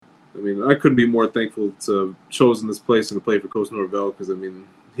I mean, I couldn't be more thankful to have chosen this place and to play for Coach Norvell because, I mean,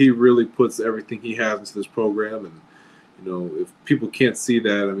 he really puts everything he has into this program. And, you know, if people can't see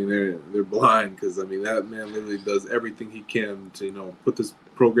that, I mean, they're blind because, I mean, that man literally does everything he can to, you know, put this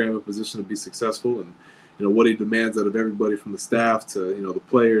program in a position to be successful. And, you know, what he demands out of everybody from the staff to, you know, the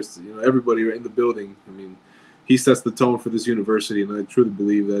players, to, you know, everybody in the building. I mean, he sets the tone for this university, and I truly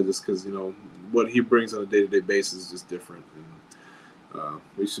believe that just because, you know, what he brings on a day-to-day basis is just different. And,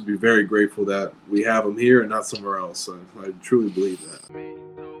 we should be very grateful that we have him here and not somewhere else. I truly believe that.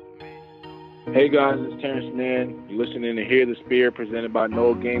 Hey guys, it's Terrence Mann. You're listening to Hear the Spear, presented by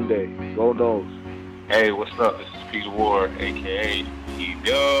Noel Game Day. Go Noles. Hey, what's up? This is Peter Ward, aka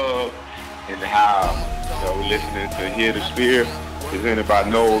E-Dub, in the house. So we're listening to Hear the Spear, presented by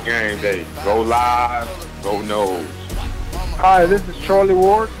Noel Game Day. Go live, go Noles. Hi, this is Charlie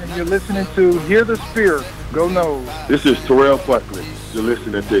Ward, and you're listening to Hear the Spear. Go Noles. This is Terrell Buckley. You're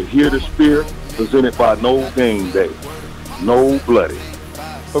listening to Hear the Spear, presented by Noel Game Day. No Bloody.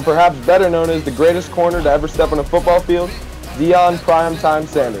 But perhaps better known as the greatest corner to ever step on a football field, Deion Primetime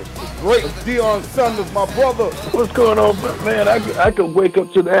Sanders. Great Deion Sanders, my brother. What's going on, man? I could wake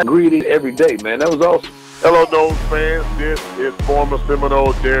up to that greeting every day, man. That was awesome. Hello, Noles fans. This is former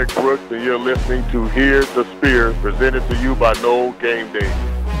Seminole Derek Brooks, and you're listening to Hear the Spear, presented to you by Noel Game Day.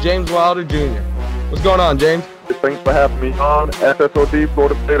 James Wilder Jr. What's going on, James? Thanks for having me on. FSOD,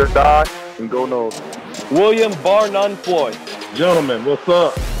 Florida State or Die, and go Noles. William Bar None Floyd. Gentlemen, what's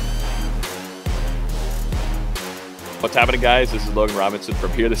up? What's happening, guys? This is Logan Robinson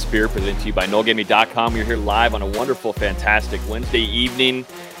from Hear the Spear, presented to you by NoelGameDay.com. We're here live on a wonderful, fantastic Wednesday evening,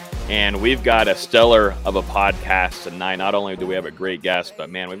 and we've got a stellar of a podcast tonight. Not only do we have a great guest, but,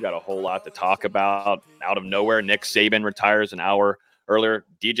 man, we've got a whole lot to talk about. Out of nowhere, Nick Saban retires an hour earlier.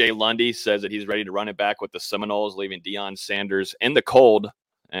 DJ Lundy says that he's ready to run it back with the Seminoles, leaving Deion Sanders in the cold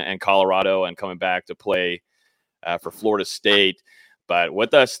in Colorado and coming back to play for Florida State. But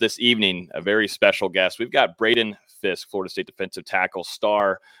with us this evening, a very special guest. We've got Braden, Fiske, Florida State defensive tackle,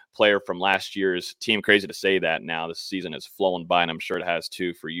 star player from last year's team. Crazy to say that now. This season has flown by, and I'm sure it has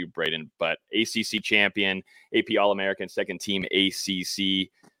too for you, Braden. But ACC champion, AP All-American, second team ACC.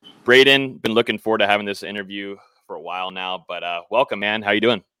 Braden, been looking forward to having this interview for a while now. But welcome, man. How you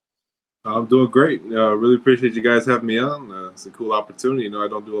doing? I'm doing great. Really appreciate you guys having me on. It's a cool opportunity. You know, I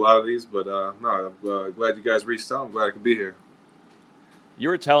don't do a lot of these, but no, I'm glad you guys reached out. I'm glad I could be here. You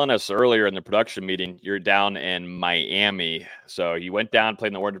were telling us earlier in the production meeting you're down in Miami. So you went down, played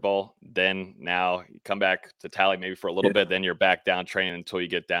in the Orange Bowl, then now you come back to Tally maybe for a little bit, then you're back down training until you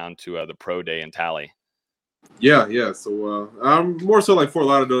get down to the pro day in Tally. Yeah. So I'm more so like Fort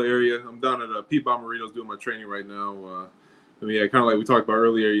Lauderdale area. I'm down at Pete Bomarito's doing my training right now. I mean, kind of like we talked about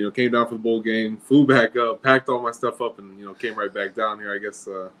earlier, you know, came down for the bowl game, flew back up, packed all my stuff up, and, you know, came right back down here. I guess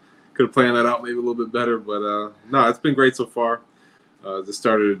could have planned that out maybe a little bit better, but no, it's been great so far. Just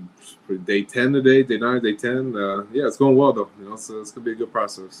started for day 10 today, day 9, day 10. Yeah, it's going well, though. You know, so it's going to be a good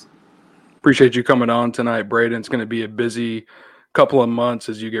process. Appreciate you coming on tonight, Braden. It's going to be a busy couple of months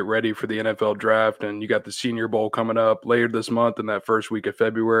as you get ready for the NFL draft, and you got the Senior Bowl coming up later this month in that first week of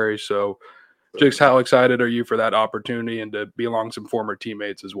February. So just how excited are you for that opportunity and to be along some former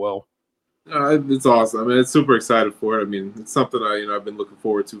teammates as well? It's awesome. I mean, it's super excited for it. I mean, it's something I've been looking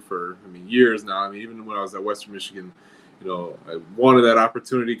forward to for years now. I mean, even when I was at Western Michigan, you know, I wanted that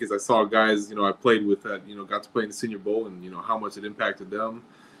opportunity because I saw guys, you know, I played with that, you know, got to play in the Senior Bowl and, you know, how much it impacted them.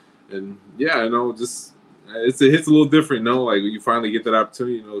 And, yeah, you know, just it hits a little different, you know, like you finally get that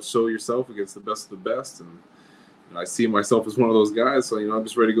opportunity, you know, show yourself against the best of the best. And you know, I see myself as one of those guys. So, you know, I'm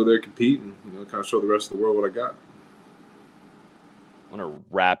just ready to go there, compete, and, you know, kind of show the rest of the world what I got. I want to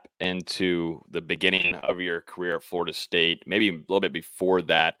wrap into the beginning of your career at Florida State, maybe a little bit before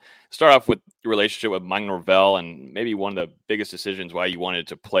that. Start off with your relationship with Mike Norvell and maybe one of the biggest decisions why you wanted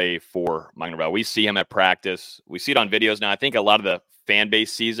to play for Mike Norvell. We see him at practice. We see it on videos now. I think a lot of the fan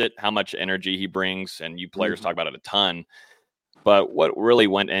base sees it, how much energy he brings, and you players talk about it a ton. But what really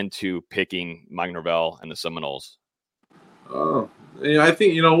went into picking Mike Norvell and the Seminoles? Yeah, I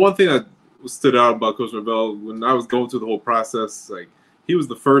think, you know, one thing that stood out about Coach Norvell when I was going through the whole process, like, he was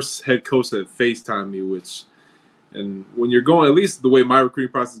the first head coach that FaceTimed me, and when you're going, at least the way my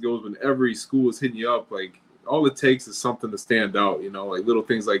recruiting process goes, when every school is hitting you up, like, all it takes is something to stand out, you know, like little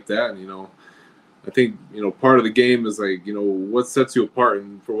things like that. And, you know, I think, you know, part of the game is like, you know, what sets you apart.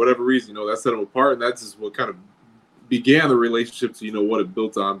 And for whatever reason, you know, that set him apart. And that's just what kind of began the relationship to, you know, what it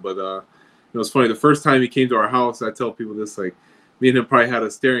built on. But, you know, it's funny. The first time he came to our house, I tell people this, like, me and him probably had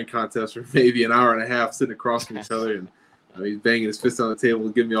a staring contest for maybe an hour and a half sitting across from each other. And he's banging his fist on the table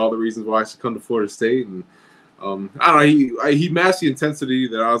and giving me all the reasons why I should come to Florida State. And I don't know. He matched the intensity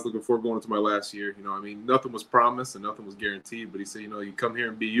that I was looking for going into my last year. You know, I mean, nothing was promised and nothing was guaranteed. But he said, you know, you come here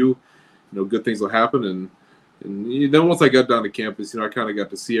and be you. You know, good things will happen. And then once I got down to campus, you know, I kind of got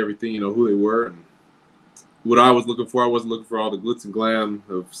to see everything. You know, who they were and what I was looking for. I wasn't looking for all the glitz and glam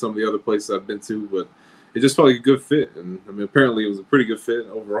of some of the other places I've been to, but it just felt like a good fit. And I mean, apparently it was a pretty good fit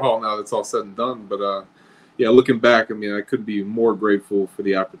overall. Now that's all said and done, but yeah, looking back, I mean, I couldn't be more grateful for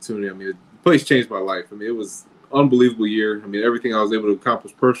the opportunity. I mean, the place changed my life. I mean, it was unbelievable year. I mean, everything I was able to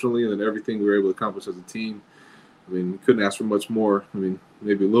accomplish personally and then everything we were able to accomplish as a team. I mean, couldn't ask for much more. I mean,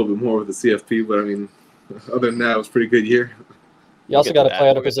 maybe a little bit more with the CFP, but I mean, other than that, it was a pretty good year. You also got to play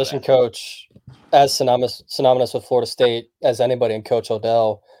under position coach as synonymous with Florida State as anybody, and Coach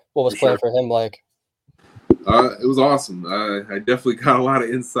Odell. What was playing for him like? It was awesome. I definitely got a lot of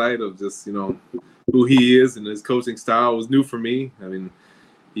insight of just, you know, who he is and his coaching style. It was new for me. I mean,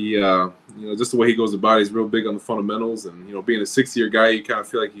 he, you know, just the way he goes about it, he's real big on the fundamentals. And, you know, being a 6-year guy, you kind of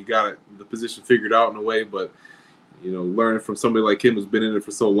feel like you got the position figured out in a way. But, you know, learning from somebody like him who's been in it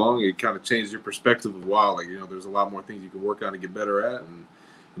for so long, it kind of changed your perspective of, wow, like, you know, there's a lot more things you can work on and get better at. And,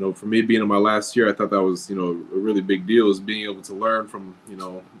 you know, for me being in my last year, I thought that was, you know, a really big deal, is being able to learn from, you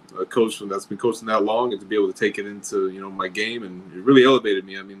know, a coach that's been coaching that long and to be able to take it into, you know, my game. And it really elevated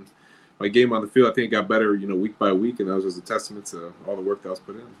me. I mean, my game on the field, I think, got better, you know, week by week, and that was just a testament to all the work that was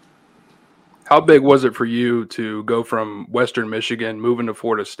put in. How big was it for you to go from Western Michigan, moving to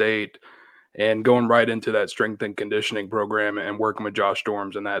Florida State, and going right into that strength and conditioning program and working with Josh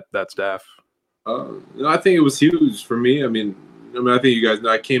Storms and that staff? You know, I think it was huge for me. I mean, I think you guys know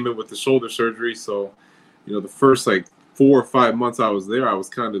I came in with the shoulder surgery, so, you know, the first like 4 or 5 months I was there, I was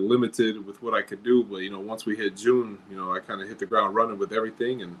kind of limited with what I could do. But, you know, once we hit June, you know, I kind of hit the ground running with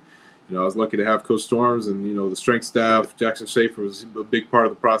everything. And, you know, I was lucky to have Coach Storms and, you know, the strength staff. Jackson Schaefer was a big part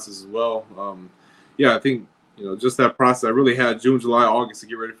of the process as well. Yeah, I think, you know, just that process, I really had June, July, August to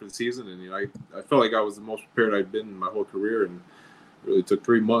get ready for the season. And, you know, I felt like I was the most prepared I'd been in my whole career, and it really took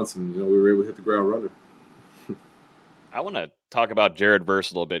 3 months, and, you know, we were able to hit the ground running. I want to talk about Jared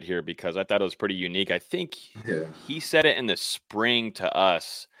Verse a little bit here because I thought it was pretty unique. I think he said it in the spring to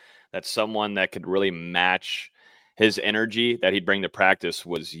us that someone that could really match his energy that he'd bring to practice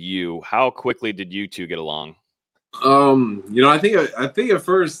was you. How quickly did you two get along? You know, I think at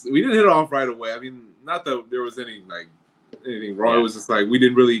first we didn't hit it off right away. I mean, not that there was anything wrong. It was just like we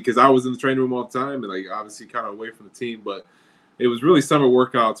didn't really, because I was in the training room all the time and like obviously kind of away from the team. But it was really summer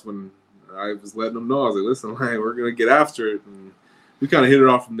workouts when I was letting them know. I was like, listen, like, we're gonna get after it, and we kind of hit it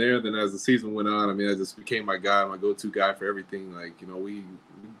off from there. Then as the season went on, I mean, I just became my guy, my go-to guy for everything. Like, you know, we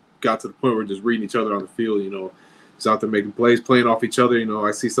got to the point where we're just reading each other on the field. You know, just out there making plays, playing off each other. You know,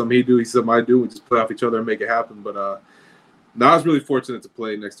 I see something he do, he sees something I do. We just play off each other and make it happen. But now I was really fortunate to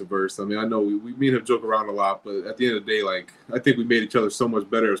play next to Verse. I mean, I know we me and him joke around a lot, but at the end of the day, like, I think we made each other so much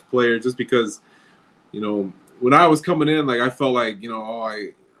better as players, just because, you know, when I was coming in, like, I felt like, you know,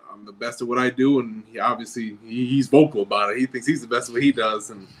 I'm the best at what I do, and he's vocal about it. He thinks he's the best at what he does,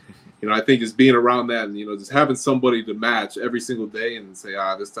 and, you know, I think just being around that and, you know, just having somebody to match every single day and say,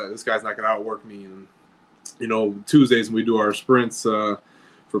 this guy's not going to outwork me. And, you know, Tuesdays when we do our sprints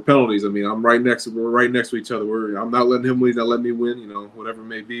for penalties, I mean, we're right next to each other. I'm not letting him lead, not letting me win, you know, whatever it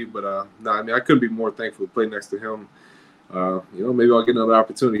may be. But no, I mean, I couldn't be more thankful to play next to him. You know, maybe I'll get another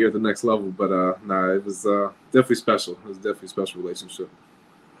opportunity here at the next level. But it was definitely special. It was definitely a special relationship.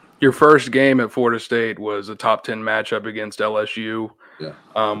 Your first game at Florida State was a top 10 matchup against LSU. Yeah.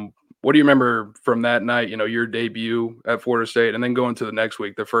 What do you remember from that night, you know, your debut at Florida State, and then going to the next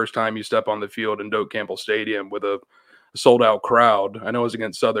week, the first time you step on the field in Doak Campbell Stadium with a sold-out crowd? I know it was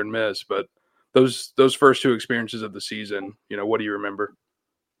against Southern Miss, but those first 2 experiences of the season, you know, what do you remember?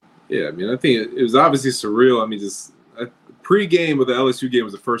 Yeah, I mean, I think it was obviously surreal. I mean, just pre-game of the LSU game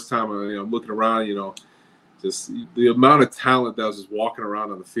was the first time I'm looking around, you know, just the amount of talent that was just walking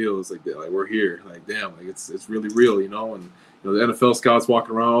around on the field. It's like we're here. Like, damn, like it's really real, you know. And, you know, the NFL scouts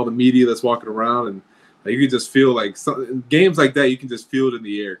walking around, all the media that's walking around, and like, you can just feel like in games like that, you can just feel it in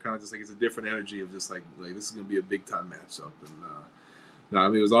the air, kind of just like it's a different energy of just like this is gonna be a big time matchup. And I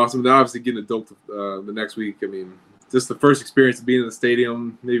mean, it was awesome. Then obviously getting a dope the next week. I mean, just the first experience of being in the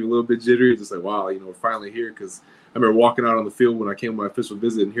stadium, maybe a little bit jittery, just like, wow, you know, we're finally here. Because I remember walking out on the field when I came on my official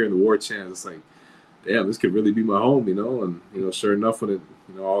visit and hearing the war chant. It's like, damn, this could really be my home, you know. And, you know, sure enough, when it,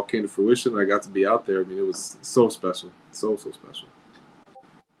 you know, all came to fruition, I got to be out there. I mean, it was so special, so special.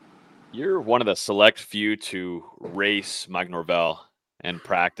 You're one of the select few to race Mike Norvell and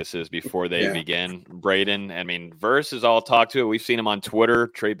practices before they begin. Braden, I mean, Verse is all talk to it. We've seen him on Twitter.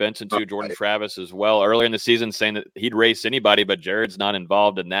 Trey Benson too, Jordan Travis as well. Earlier in the season, saying that he'd race anybody, but Jared's not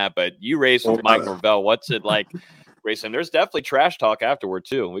involved in that. But you race with Mike Norvell. What's it like racing? There's definitely trash talk afterward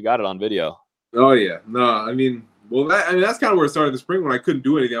too. We got it on video. Oh yeah, no, I mean, well, that's kind of where it started the spring when I couldn't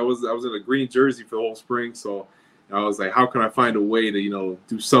do anything. I was in a green jersey for the whole spring, so I was like, how can I find a way to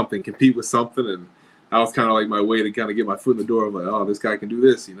do something, compete with something, and that was kind of like my way to kind of get my foot in the door. I'm like, oh, this guy can do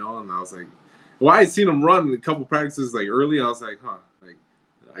this, and I was like, well, I had seen him run a couple practices like early. I was like, like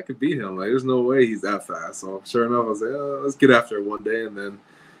I could beat him. Like, there's no way he's that fast. So sure enough, I was like, oh, let's get after it one day, and then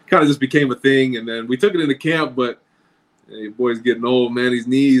kind of just became a thing. And then we took it into camp, but your boy's getting old, man. His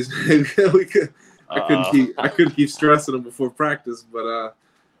knees. I couldn't keep stressing him before practice, but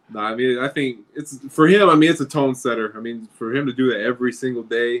no, I mean, I think it's for him. I mean, it's a tone setter. I mean, for him to do that every single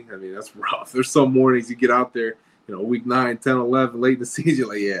day, I mean, that's rough. There's some mornings you get out there, week 9, 10, 11, late in the season, you're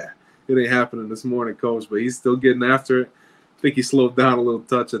like, yeah, it ain't happening this morning, coach. But he's still getting after it. I think he slowed down a little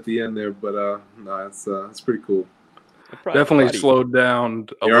touch at the end there, but no, it's pretty cool. Definitely slowed down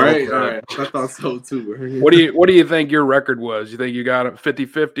a little bit. All right. I thought so too. What do you think your record was? You think you got it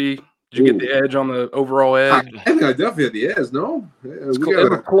 50-50? Did you get the edge on the overall edge? I think I definitely had the edge. No, it was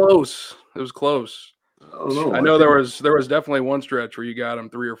close. It was close. I don't know. I know there was definitely one stretch where you got them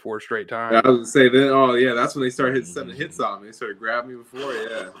 3 or 4 straight times. Yeah, I was gonna say then. Oh yeah, that's when they started sending hits on me. They started grabbing me before.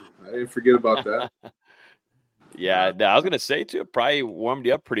 Yeah, I didn't forget about that. Yeah, I was gonna say too. It probably warmed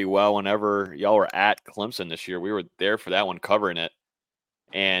you up pretty well whenever y'all were at Clemson this year. We were there for that one, covering it.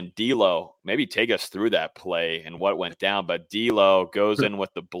 And D'Lo, maybe take us through that play and what went down. But D'Lo goes in with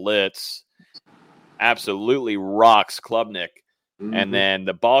the blitz, absolutely rocks Klubnik. Mm-hmm. And then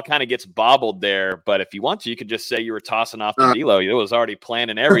the ball kind of gets bobbled there. But if you want to, you could just say you were tossing off to D'Lo. It was already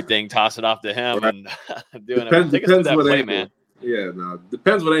planning everything, tossing off to him and doing it. Take us through that play, man. Yeah, no,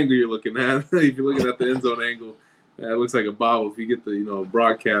 depends what angle you're looking at. If you're looking at the end zone angle, it looks like a bobble. If you get the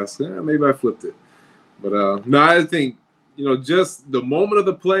broadcast, maybe I flipped it. But no, I think just the moment of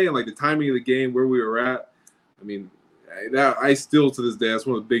the play and like the timing of the game where we were at. I mean, I still to this day, that's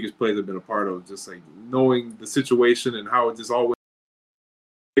one of the biggest plays I've been a part of. Just like knowing the situation and how it just always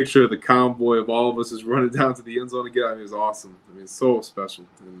picture the convoy of all of us is running down to the end zone again. I mean, it was awesome. I mean, it's so special.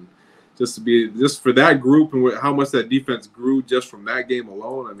 And just for that group and how much that defense grew just from that game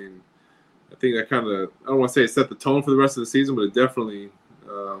alone. I mean, I think that kind of, I don't want to say it set the tone for the rest of the season, but it definitely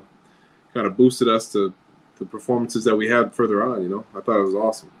kind of boosted us to the performances that we had further on. I thought it was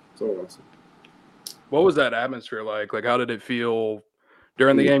awesome. So awesome. What was that atmosphere like? Like, how did it feel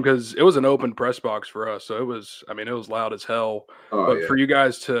during the game? Because it was an open press box for us. So it was loud as hell. But for you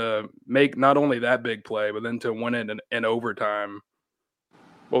guys to make not only that big play, but then to win it in overtime,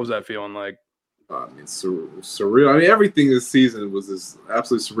 what was that feeling like? I mean, surreal. I mean, everything this season was just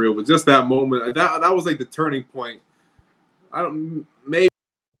absolutely surreal. But just that moment, that was like the turning point. Maybe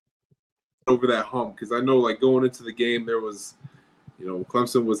over that hump, because I know like going into the game there was,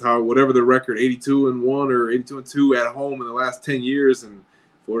 Clemson was whatever the record, 82-1 or 82-2 at home in the last 10 years, and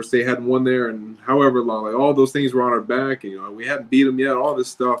Florida State hadn't won there and however long. Like all those things were on our back, and we hadn't beat them yet. All this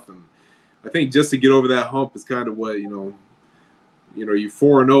stuff, and I think just to get over that hump is kind of what you're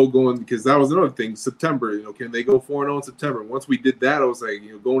 4-0 going, because that was another thing. September, can they go 4-0 in September? Once we did that, I was like,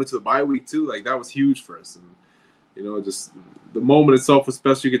 going into the bye week too, like that was huge for us. And just the moment itself was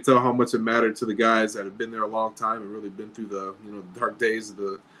special. You could tell how much it mattered to the guys that have been there a long time and really been through the dark days of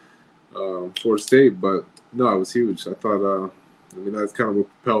the Florida State. But no, it was huge. I thought, that's kind of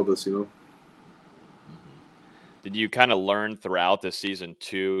what propelled us. Did you kind of learn throughout the season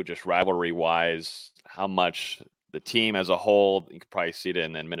too, just rivalry wise, how much the team as a whole? You could probably see it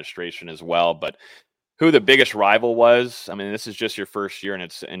in the administration as well, but who the biggest rival was? I mean, this is just your first year, and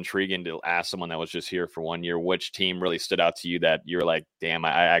it's intriguing to ask someone that was just here for 1 year, which team really stood out to you that you're like, damn,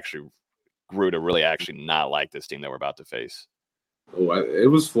 I actually grew to really actually not like this team that we're about to face? Oh, it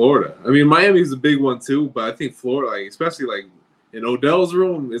was Florida. I mean, Miami's a big one too, but I think Florida, like especially like in Odell's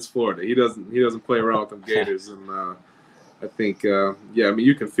room, it's Florida. He doesn't play around with them Gators, and I think,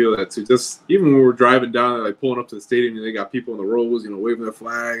 you can feel that too. Just even when we're driving down there, like pulling up to the stadium, they got people in the rows, waving their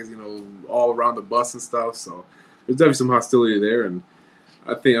flags, all around the bus and stuff. So there's definitely some hostility there. And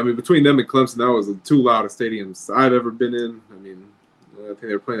I think, between them and Clemson, that was the 2 loudest stadiums I've ever been in. I mean, I think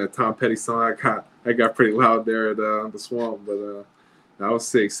they were playing that Tom Petty song. I got pretty loud there at the Swamp, but I was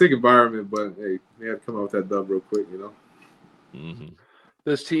sick environment. But hey, they had to come out with that dub real quick, Mm-hmm.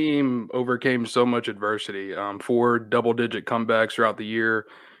 This team overcame so much adversity, 4 double-digit comebacks throughout the year.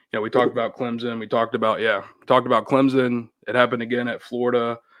 We talked about Clemson. We talked about Clemson. It happened again at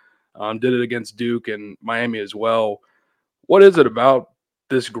Florida. Did it against Duke and Miami as well. what is it about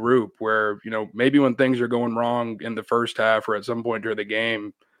this group where, maybe when things are going wrong in the first half or at some point during the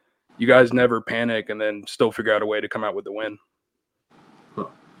game, you guys never panic and then still figure out a way to come out with the win? Huh.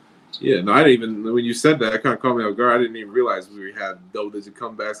 Yeah, no, I didn't even, when you said that, it kind of caught me off guard. I didn't even realize we had double-digit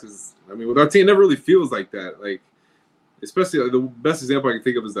comebacks because, with our team, it never really feels like that. Like, especially the best example I can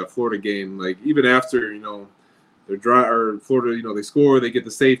think of is that Florida game. Like, even after, they're dry, or Florida, they score, they get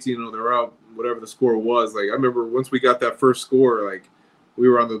the safety, they're out, whatever the score was. Like, I remember once we got that first score, like, we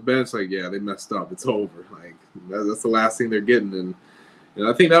were on the bench, like, yeah, they messed up. It's over. Like, that's the last thing they're getting. And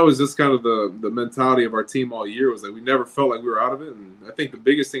I think that was just kind of the mentality of our team all year, was that we never felt like we were out of it. And I think the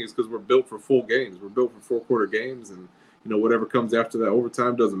biggest thing is because we're built for full games. We're built for four-quarter games. And, whatever comes after that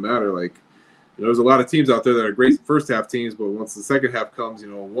overtime doesn't matter. Like, there's a lot of teams out there that are great first-half teams, but once the second half comes,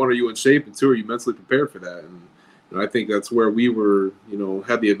 one, are you in shape, and two, are you mentally prepared for that? And I think that's where we were,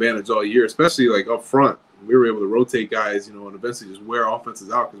 had the advantage all year, especially, like, up front. We were able to rotate guys, and eventually just wear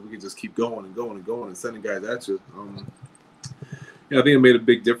offenses out because we could just keep going and going and going and sending guys at you. Yeah, I think it made a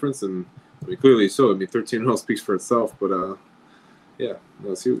big difference, and clearly so. 13-0 speaks for itself, but yeah,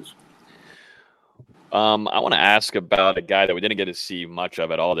 that's huge. I want to ask about a guy that we didn't get to see much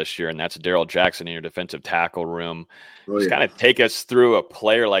of at all this year, and that's Darrell Jackson in your defensive tackle room. Just kind of take us through a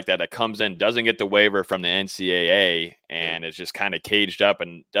player like that comes in, doesn't get the waiver from the NCAA, and is just kind of caged up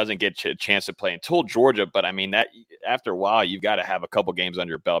and doesn't get a chance to play until Georgia. But that after a while, you've got to have a couple games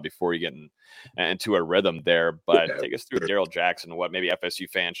under your belt before you get into a rhythm there. But take us through Darrell Jackson, what maybe FSU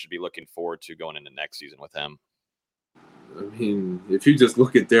fans should be looking forward to going into next season with him. If you just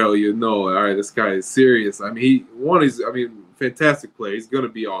look at Darrell, all right, this guy is serious. He's fantastic player. He's going to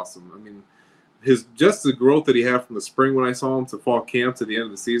be awesome. Just the growth that he had from the spring when I saw him to fall camp to the end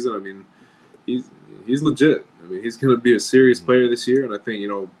of the season, he's legit. He's going to be a serious player this year, and I think,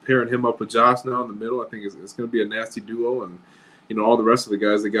 pairing him up with Josh now in the middle, I think it's going to be a nasty duo, and, all the rest of the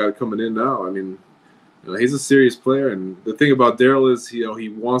guys that got coming in now, he's a serious player, and the thing about Darrell is, he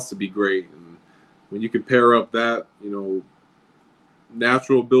wants to be great, and when you can pair up that,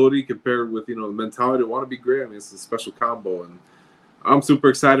 natural ability compared with, the mentality to want to be great, it's a special combo, and I'm super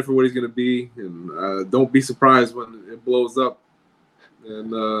excited for what he's going to be, and don't be surprised when it blows up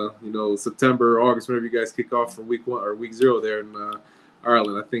in, September, August, whenever you guys kick off for week 1 or week 0 there in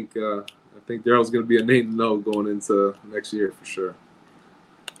Ireland. I think Darrell's going to be a name to know going into next year for sure.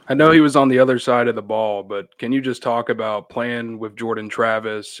 I know he was on the other side of the ball, but can you just talk about playing with Jordan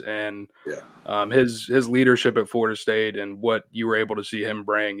Travis and his leadership at Florida State and what you were able to see him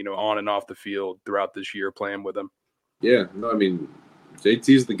bring, on and off the field throughout this year playing with him? Yeah, no,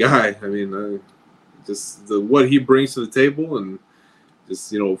 JT's the guy. Just what he brings to the table, and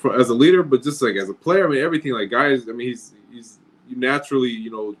just as a leader, but just like as a player, everything. Like guys, he's you naturally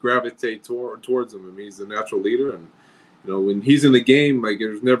gravitate towards him. He's a natural leader, and when he's in the game, like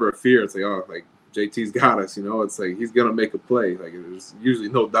there's never a fear. It's like, oh, like JT's got us. It's like he's gonna make a play. Like there's usually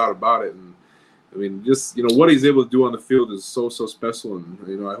no doubt about it. And just what he's able to do on the field is so special.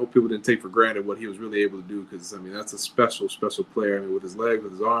 And I hope people didn't take for granted what he was really able to do, because that's a special player. With his leg,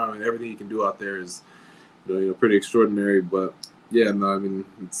 with his arm, and everything he can do out there is pretty extraordinary. But yeah, no,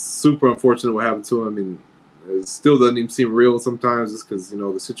 it's super unfortunate what happened to him. It still doesn't even seem real sometimes, just because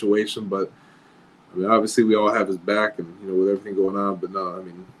the situation. But obviously we all have his back, and with everything going on. But no,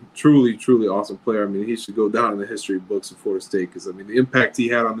 truly awesome player. He should go down in the history books of Florida State, because the impact he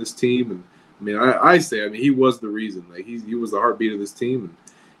had on this team, and I say he was the reason. Like he was the heartbeat of this team,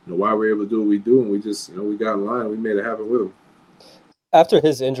 and why we're able to do what we do, and we just we got in line and we made it happen with him. After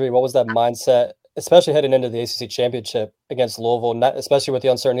his injury, what was that mindset, especially heading into the ACC championship against Louisville, especially with the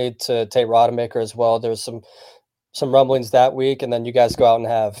uncertainty to Tate Rodemaker as well? There was some rumblings that week, and then you guys go out and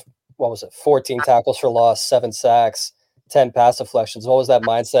have 14 tackles for loss, 7 sacks, 10 pass deflections. What was that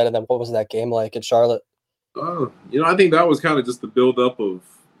mindset, and then what was that game like in Charlotte? I think that was kind of just the buildup of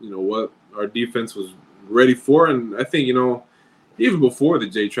what our defense was ready for, and I think even before the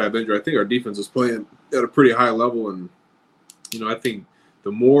J-Trap injury, I think our defense was playing at a pretty high level, and I think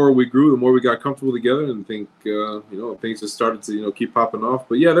the more we grew, the more we got comfortable together, and think things just started to keep popping off.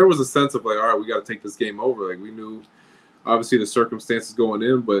 But yeah, there was a sense of like, all right, we got to take this game over. Like we knew obviously the circumstances going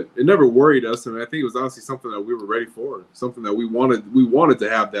in, but it never worried us. And I think it was honestly something that we were ready for, something that we wanted to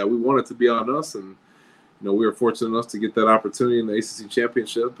have, that we wanted to be on us, and we were fortunate enough to get that opportunity in the ACC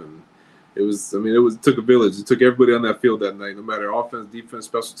championship. And it took a village. It took everybody on that field that night, no matter offense, defense,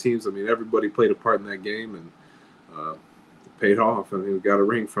 special teams. everybody played a part in that game, and it paid off. We got a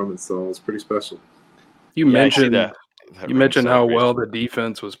ring from it, so it's pretty special. You mentioned how well the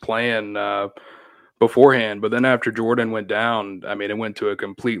defense was playing. beforehand, but then after Jordan went down, I mean, it went to a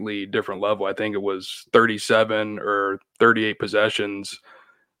completely different level. I think it was 37 or 38 possessions.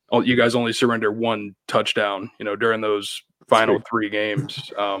 You guys only surrendered one touchdown, during those final 3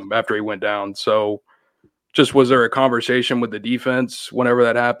 games after he went down. So just, was there a conversation with the defense whenever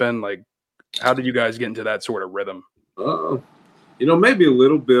that happened? Like, how did you guys get into that sort of rhythm? Maybe a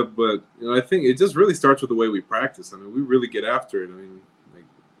little bit, but I think it just really starts with the way we practice. I mean, we really get after it. I mean, like,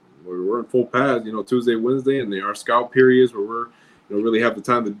 we're in full pad, Tuesday, Wednesday, and our scout periods where we're really have the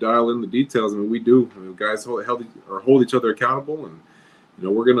time to dial in the details. I mean, we do. I mean, guys hold each other accountable, and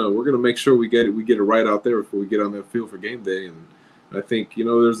we're gonna make sure we get it right out there before we get on that field for game day. And I think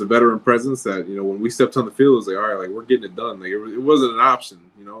there's a veteran presence that when we stepped on the field, it was like, all right, like, we're getting it done. Like, it wasn't an option.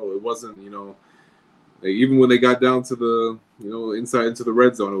 It wasn't like, even when they got down to the inside into the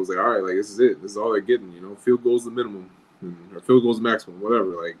red zone, it was like, all right, like, this is it. This is all they're getting. Field goals the minimum, or field goals maximum,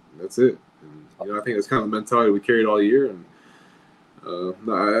 whatever. Like, that's it. And I think that's kind of the mentality we carried all year. And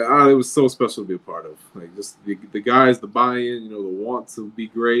it was so special to be a part of. Like, just the guys, the buy-in, the want to be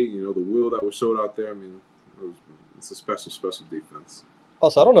great, the will that was showed out there. I mean, it's a special defense.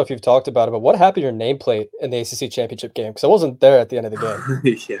 Also, I don't know if you've talked about it, but what happened to your nameplate in the ACC championship game? Because I wasn't there at the end of the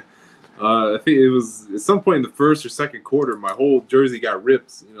game. Yeah. I think it was at some point in the first or second quarter, my whole jersey got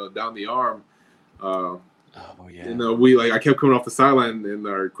ripped, down the arm. I kept coming off the sideline, and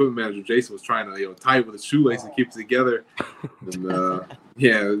our equipment manager Jason was trying to tie it with a shoelace and keep it together.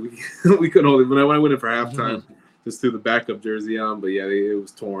 And we couldn't hold it. When I went in for halftime, just threw the backup jersey on, but yeah, it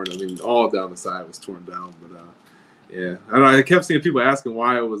was torn. I mean, all down the side was torn down. But I kept seeing people asking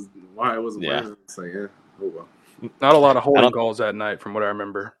why I wasn't wearing it. It's like, oh well. Not a lot of holding calls that night, from what I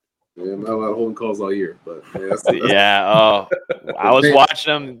remember. Yeah, not a lot of holding calls all year, but I was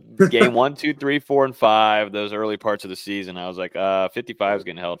watching them game 1, 2, 3, 4, and 5. Those early parts of the season, I was like, 55 is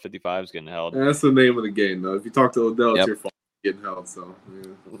getting held. 55 is getting held. Yeah, that's the name of the game, though. If you talk to Odell, it's your fault getting held. So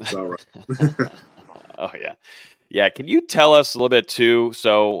it's all right. Oh yeah. Can you tell us a little bit too?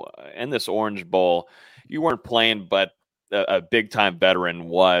 So in this Orange Bowl, you weren't playing, but a big time veteran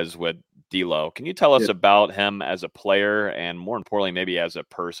was with D'Lo. Can you tell us about him as a player, and more importantly, maybe as a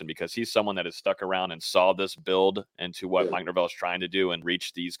person, because he's someone that has stuck around and saw this build into what Mike Norvell is trying to do and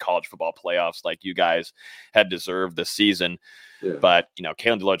reach these college football playoffs like you guys had deserved this season. Yeah. But,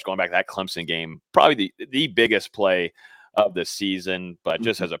 Kalen DeLoach, going back to that Clemson game, probably the biggest play of the season, but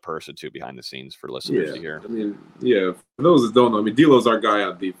just as a person too, behind the scenes for listeners to hear. I mean, for those that don't know, I mean, D'Lo's our guy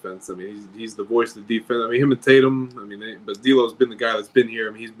on defense. I mean, he's the voice of the defense. I mean, him and Tatum. I mean, but D'Lo's been the guy that's been here.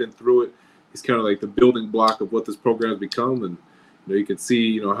 I mean, he's been through it. He's kind of like the building block of what this program has become, and you could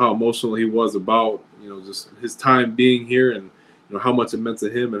see how emotional he was about just his time being here, and how much it meant to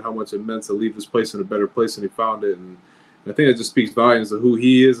him and how much it meant to leave this place in a better place than he found it. And I think it just speaks volumes of who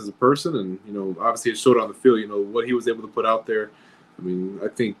he is as a person, and obviously it showed on the field. What he was able to put out there. I mean, I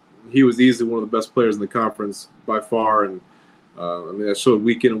think he was easily one of the best players in the conference by far, and I mean that showed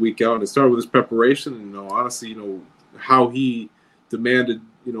week in and week out. And it started with his preparation, and honestly, how he demanded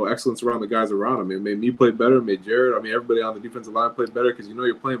excellence around the guys around him. It made me play better. It made Jared. I mean, everybody on the defensive line play better because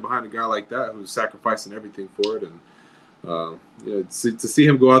you're playing behind a guy like that who's sacrificing everything for it. And to see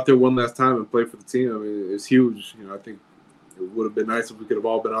him go out there one last time and play for the team, I mean, it's huge. I think it would have been nice if we could have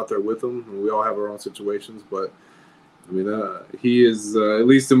all been out there with him. I mean, we all have our own situations, but I mean, he is at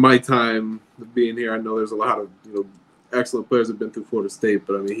least in my time being here. I know there's a lot of excellent players that have been through Florida State,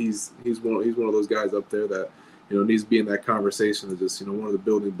 but I mean, he's one of those guys up there that needs to be in that conversation of just one of the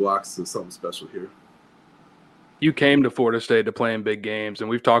building blocks of something special here. You came to Florida State to play in big games, and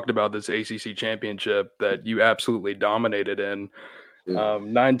we've talked about this ACC championship that you absolutely dominated in.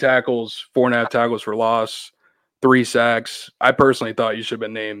 9 tackles, 4.5 tackles for loss, 3 sacks. I personally thought you should have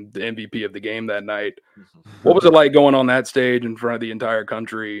been named the MVP of the game that night. What was it like going on that stage in front of the entire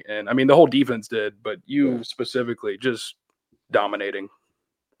country? And I mean, the whole defense did, but you specifically just dominating.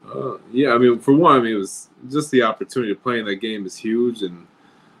 I mean, for one, I mean, it was just the opportunity to play in that game is huge, and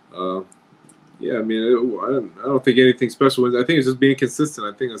I mean, I don't think anything special. I think it's just being consistent.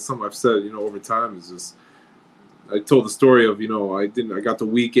 I think that's something I've said, over time. Is just I told the story of I got to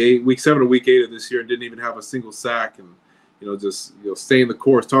week 7 or week 8 of this year and didn't even have a single sack, and just staying the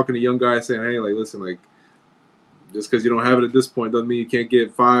course, talking to young guys, saying, hey, like, listen, like, just because you don't have it at this point doesn't mean you can't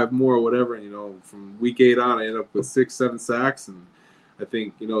get 5 more or whatever. And from week 8 on, I ended up with 6, 7 sacks, and I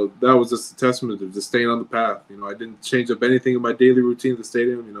think, that was just a testament to just staying on the path. I didn't change up anything in my daily routine at the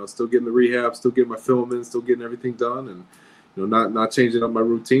stadium, still getting the rehab, still getting my film in, still getting everything done, and, not changing up my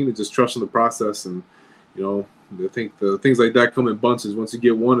routine and just trusting the process. And, I think the things like that come in bunches. Once you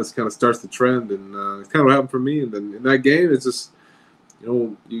get one, it kind of starts the trend, and it's kind of what happened for me. And then in that game, it's just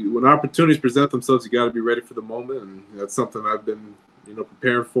when opportunities present themselves, you got to be ready for the moment, and that's something I've been,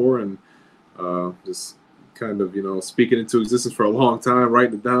 preparing for, and just kind of, speaking into existence for a long time,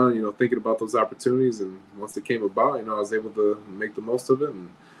 writing it down, thinking about those opportunities, and once they came about, I was able to make the most of it, and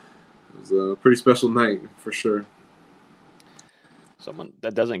it was a pretty special night for sure. Someone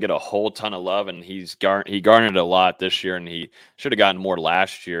that doesn't get a whole ton of love, and he garnered a lot this year, and he should have gotten more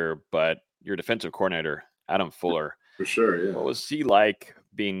last year. But your defensive coordinator, Adam Fuller, for sure, yeah. What was he like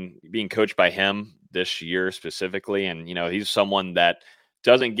being coached by him this year specifically? And he's someone that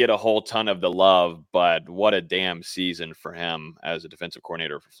doesn't get a whole ton of the love, but what a damn season for him as a defensive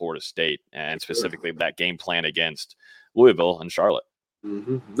coordinator for Florida State, and specifically that game plan against Louisville and Charlotte.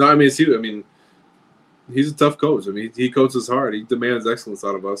 Mm-hmm. No, I mean, he's a tough coach. I mean, he coaches hard. He demands excellence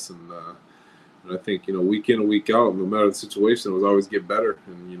out of us, and I think week in and week out, no matter the situation, it was always get better,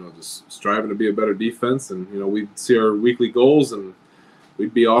 and just striving to be a better defense. And we'd see our weekly goals, and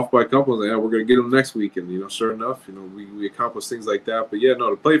we'd be off by a couple. And we're going to get them next week. And sure enough, we accomplished things like that. But yeah,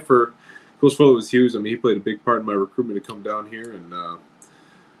 no, to play for Coach Fuller was huge. I mean, he played a big part in my recruitment to come down here, and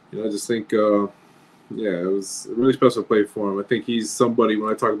I just think. Yeah, it was a really special play for him. I think he's somebody,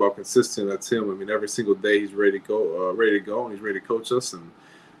 when I talk about consistent, that's him. I mean, every single day he's ready to go, and he's ready to coach us. And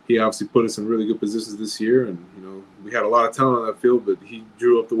he obviously put us in really good positions this year. And, we had a lot of talent on that field, but he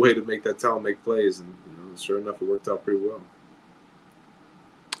drew up the way to make that talent make plays. And, sure enough, it worked out pretty well.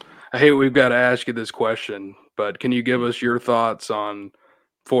 I hate we've got to ask you this question, but can you give us your thoughts on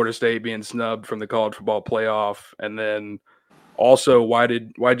Florida State being snubbed from the college football playoff? And then also, why'd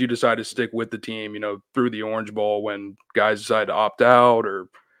you decide to stick with the team, through the Orange Bowl when guys decided to opt out or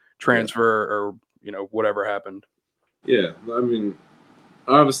transfer or, whatever happened? Yeah, I mean,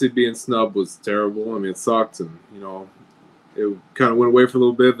 obviously being snubbed was terrible. I mean, it sucked, and, it kind of went away for a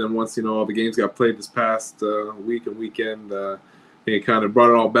little bit. Then once, all the games got played this past week and weekend, it kind of brought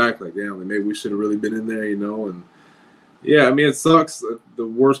it all back. Like, damn, maybe we should have really been in there, and yeah, I mean, it sucks. The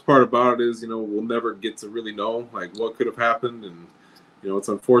worst part about it is, we'll never get to really know, like, what could have happened. And, it's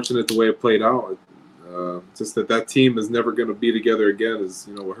unfortunate the way it played out. Just that team is never going to be together again is,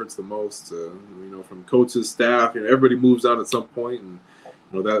 what hurts the most. From coaches, staff, everybody moves on at some point. And,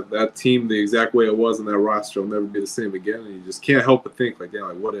 that team, the exact way it was in that roster, will never be the same again. And you just can't help but think, like, yeah,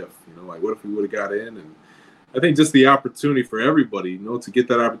 like, what if? What if we would have got in? And I think just the opportunity for everybody, to get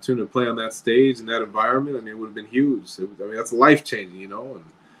that opportunity to play on that stage in that environment, I mean, it would have been huge. That's life-changing, and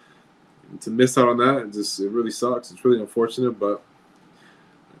to miss out on that, it really sucks. It's really unfortunate, but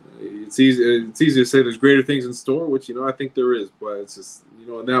it's easy to say there's greater things in store, which, I think there is. But it's just,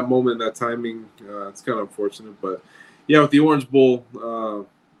 in that moment, that timing, it's kind of unfortunate. But, yeah, with the Orange Bowl,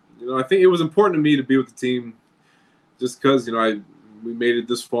 I think it was important to me to be with the team just because, we made it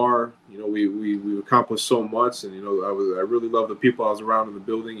this far. We accomplished so much, and I really love the people I was around in the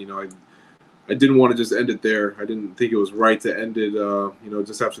building. I didn't want to just end it there. I didn't think it was right to end it,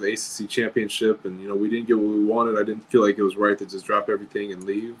 just after the ACC championship, and we didn't get what we wanted. I didn't feel like it was right to just drop everything and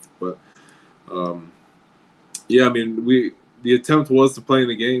leave. But yeah, I mean, the attempt was to play in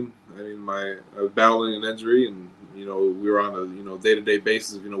the game. I mean, I was battling an injury, and we were on a day-to-day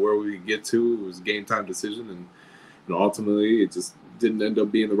basis of where we could get to. It was a game time decision, and ultimately it just didn't end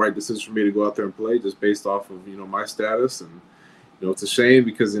up being the right decision for me to go out there and play, just based off of my status. And it's a shame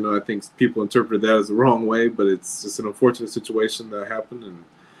because I think people interpreted that as the wrong way, but it's just an unfortunate situation that happened.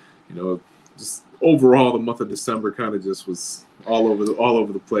 And just overall the month of December kind of just was all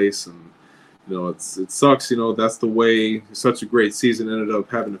over the place. And it sucks. That's the way such a great season ended up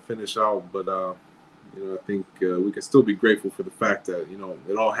having to finish out. But I think we can still be grateful for the fact that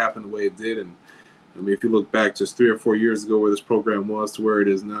it all happened the way it did. And I mean, if you look back just 3 or 4 years ago where this program was to where it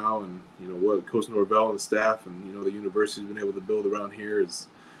is now, and what Coach Norvell and the staff and the university's been able to build around here it's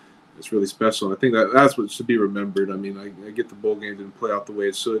really special. And I think that's what should be remembered. I mean, I get the bowl game didn't play out the way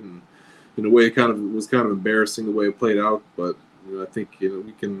it should, and in a way it was kind of embarrassing the way it played out. But I think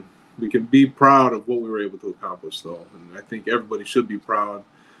we can be proud of what we were able to accomplish, though, and I think everybody should be proud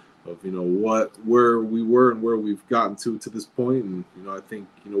of where we were and where we've gotten to this point. And I think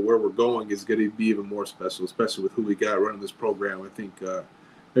where we're going is going to be even more special, especially with who we got running this program. I think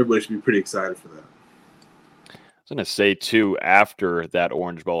everybody should be pretty excited for that. I was going to say too, after that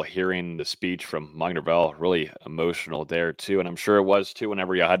Orange Bowl, hearing the speech from Mike Norvell, really emotional there too, and I'm sure it was too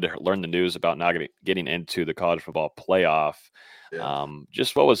whenever you had to learn the news about not getting into the college football playoff. Yeah.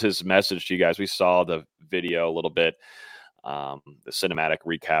 Just what was his message to you guys? We saw the video a little bit. The cinematic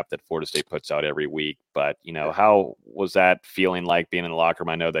recap that Florida State puts out every week. But, how was that feeling like being in the locker room?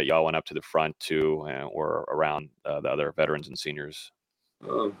 I know that y'all went up to the front too, or around the other veterans and seniors.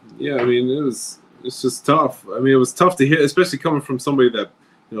 Yeah, I mean, it's just tough. I mean, it was tough to hear, especially coming from somebody that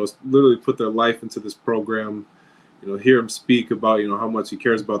literally put their life into this program. Hear him speak about how much he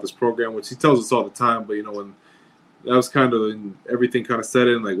cares about this program, which he tells us all the time. But when that was kind of everything kind of set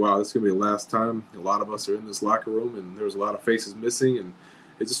in, like, wow, this is gonna be the last time a lot of us are in this locker room, and there was a lot of faces missing, and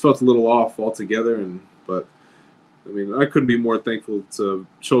it just felt a little off altogether. But I mean, I couldn't be more thankful to have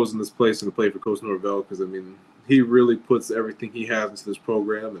chosen this place and to play for Coach Norvell, because I mean, he really puts everything he has into this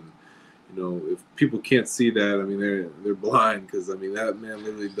program, and if people can't see that, I mean, they're blind, because I mean, that man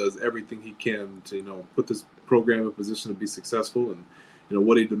literally does everything he can to put this program in a position to be successful, and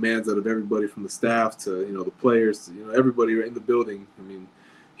what he demands out of everybody from the staff to the players to everybody in the building. I mean,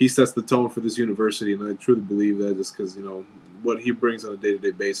 he sets the tone for this university, and I truly believe that, just because what he brings on a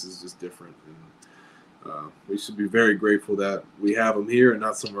day-to-day basis is just different. And we should be very grateful that we have him here and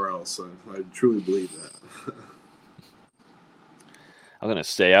not somewhere else. I truly believe that. I'm going to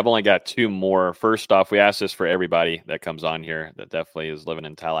say I've only got two more. First off, we asked this for everybody that comes on here that definitely is living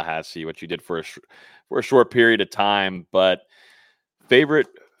in Tallahassee, what you did for a short period of time. But favorite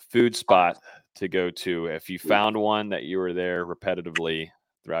food spot to go to, if you found one that you were there repetitively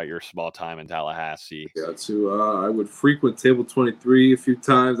throughout your small time in Tallahassee? I would frequent Table 23 a few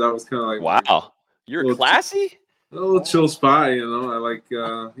times. I was kind of like, wow, you're classy. A little chill spot, I like, it's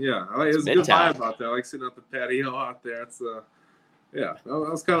a good vibe out there. I like sitting at the patio out there. It's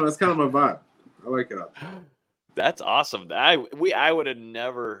that's kind of my vibe. I like it out there. That's awesome. I would have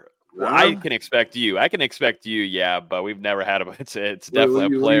never. Well, I can expect you. Yeah, but we've never had a. It's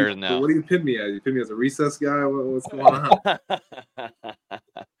definitely a player now. What do you pin me as? You pin me as a recess guy? What's going on?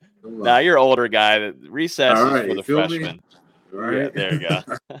 Nah, you're an older guy. Recess is for the freshmen. All right. Yeah, there you go.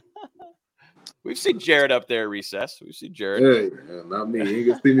 We've seen Jared up there at recess. We've seen Jared. Hey, not me.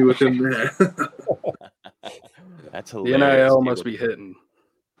 You can see me with him there. That's hilarious. The NIL must be hitting.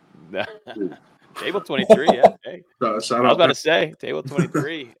 Table 23, yeah. Hey. I was about to say, Table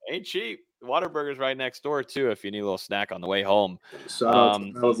 23 ain't cheap. Whataburger's right next door too. If you need a little snack on the way home. Shout out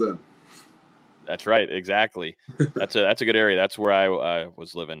to Nelson. That's right, exactly. That's a good area. That's where I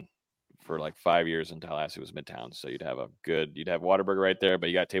was living for like 5 years in Tallahassee. Was Midtown, so you'd have Whataburger right there, but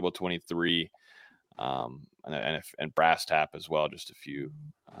you got Table 23, and Brass Tap as well, just a few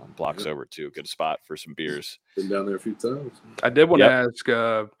blocks over too. Good spot for some beers. Been down there a few times. I did want to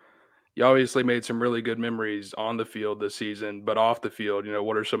ask. You obviously made some really good memories on the field this season, but off the field,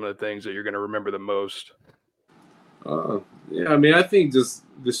 what are some of the things that you're going to remember the most? I mean, I think just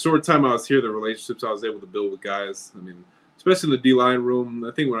the short time I was here, the relationships I was able to build with guys. I mean, especially in the D-line room.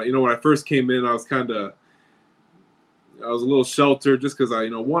 I think when I first came in, I was a little sheltered, just because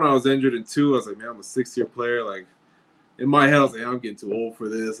one, I was injured, and two, I was like, man, I'm a 6-year player. Like, in my head, I was like, I'm getting too old for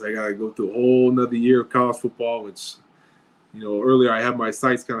this. I got to go through a whole another year of college football, which, earlier I had my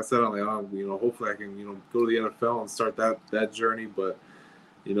sights kind of set on, like, hopefully I can, go to the NFL and start that journey. But,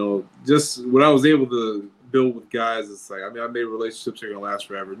 just what I was able to build with guys, it's like, I mean, I made relationships that are going to last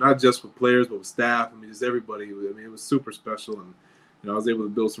forever, not just with players, but with staff. I mean, just everybody. I mean, it was super special. And, I was able to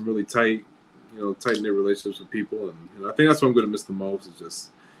build some really tight knit relationships with people. And, I think that's what I'm going to miss the most, is just,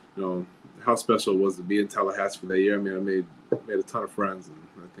 how special it was to be in Tallahassee for that year. I mean, I made a ton of friends, and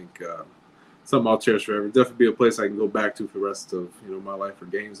I think something I'll cherish forever. Definitely be a place I can go back to for the rest of my life for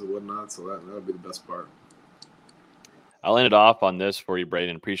games and whatnot. So that'll be the best part. I'll end it off on this for you,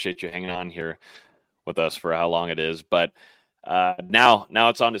 Braden. Appreciate you hanging on here with us for how long it is. But now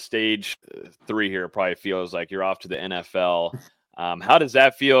it's on to stage 3 here. It probably feels like you're off to the NFL. How does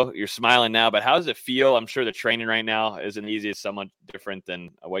that feel? You're smiling now, but how does it feel? I'm sure the training right now isn't easy. It's somewhat different than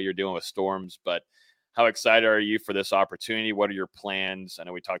what you're doing with Storms, but how excited are you for this opportunity? What are your plans? I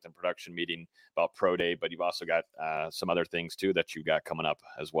know we talked in production meeting about Pro Day, but you've also got some other things too that you've got coming up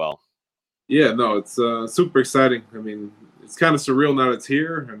as well. Yeah, no, it's super exciting. I mean, it's kind of surreal now that it's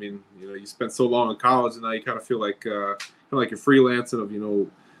here. I mean, you spent so long in college, and now you kind of feel like you're freelancing.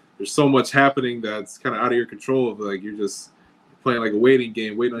 Of there's so much happening that's kind of out of your control. Of like you're just playing like a waiting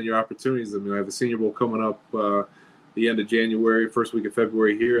game, waiting on your opportunities. I mean, I have the Senior Bowl coming up the end of January, first week of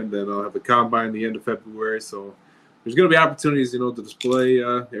February here, and then I'll have the Combine the end of February. So there's going to be opportunities, to display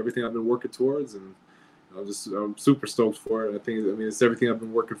everything I've been working towards, and I'm super stoked for it. I mean, it's everything I've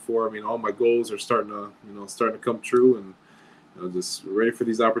been working for. I mean, all my goals are starting to come true, and just ready for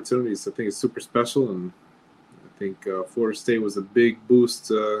these opportunities. I think it's super special, and I think Florida State was a big boost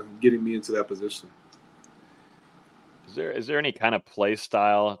getting me into that position. Is there any kind of play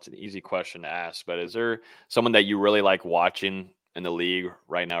style? It's an easy question to ask, but is there someone that you really like watching in the league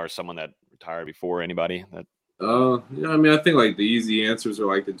right now, or someone that retired before anybody that I mean, I think like the easy answers are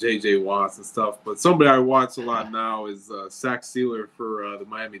like the J.J. Watts and stuff. But somebody I watch a lot now is Zach Sealer for the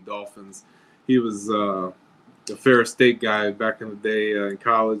Miami Dolphins. He was a Ferris State guy back in the day in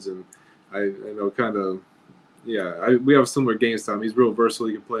college, and I know kind of we have a similar game time. He's real versatile.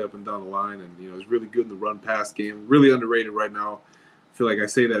 He can play up and down the line, and he's really good in the run pass game. Really underrated right now. I feel like I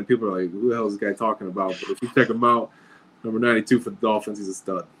say that, and people are like, "Who the hell is this guy talking about?" But if you check him out, number 92 for the Dolphins, he's a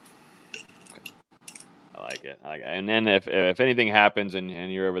stud. I like it. And then if anything happens and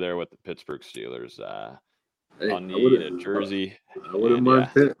you're over there with the Pittsburgh Steelers, I'll need a jersey. I wouldn't mind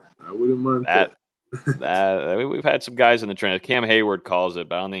that. I wouldn't mind that. We've had some guys in the trend. Cam Hayward calls it,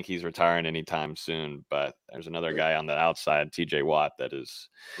 but I don't think he's retiring anytime soon. But there's another guy on the outside, TJ Watt, that is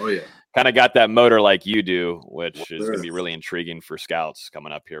kind of got that motor like you do, which is going to be really intriguing for scouts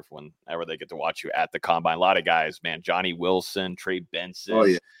coming up here for whenever they get to watch you at the combine. A lot of guys, man, Johnny Wilson, Trey Benson. Oh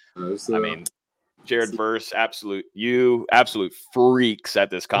yeah. I mean, Jared Verse, absolute freaks at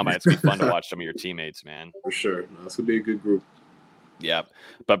this combine. It's going to be fun to watch some of your teammates, man. For sure. No, it's going to be a good group. Yeah.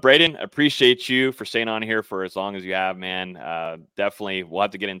 But Braden, appreciate you for staying on here for as long as you have, man. Definitely we'll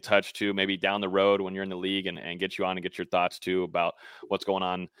have to get in touch too, maybe down the road when you're in the league and get you on and get your thoughts too about what's going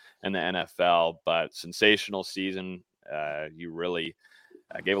on in the NFL. But sensational season. You really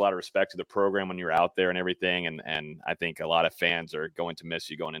gave a lot of respect to the program when you were out there and everything. And I think a lot of fans are going to miss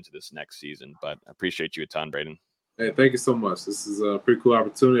you going into this next season. But I appreciate you a ton, Braden. Hey, thank you so much. This is a pretty cool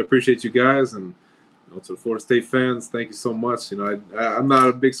opportunity. I appreciate you guys. And to the Florida State fans, thank you so much. I'm not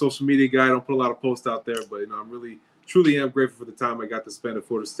a big social media guy. I don't put a lot of posts out there, but I'm really, truly am grateful for the time I got to spend at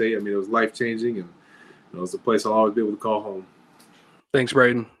Florida State. I mean, it was life changing, and it's a place I'll always be able to call home. Thanks,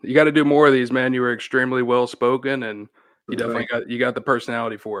 Braden. You got to do more of these, man. You were extremely well spoken, and you definitely got the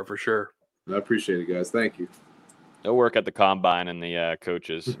personality for it, for sure. I appreciate it, guys. Thank you. They'll work at the combine and the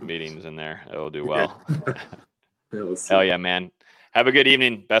coaches meetings in there. It'll do well. Hell yeah, man. Have a good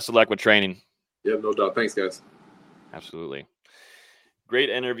evening. Best of luck with training. Yeah, no doubt. Thanks, guys. Absolutely.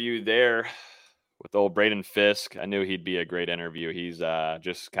 Great interview there with old Braden Fiske. I knew he'd be a great interview. He's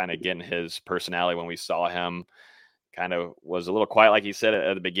just kind of getting his personality when we saw him. Kind of was a little quiet, like he said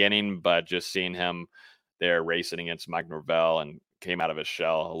at the beginning, but just seeing him there racing against Mike Norvell and came out of his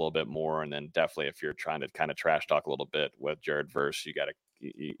shell a little bit more. And then definitely if you're trying to kind of trash talk a little bit with Jared Verse,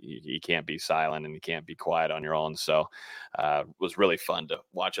 you can't be silent and you can't be quiet on your own. So it was really fun to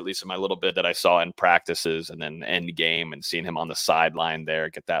watch, at least in my little bit that I saw in practices and then end game and seeing him on the sideline there,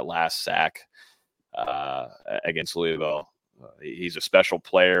 get that last sack against Louisville. He's a special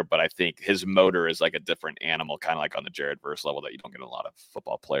player, but I think his motor is like a different animal, kind of like on the Jared Verse level that you don't get a lot of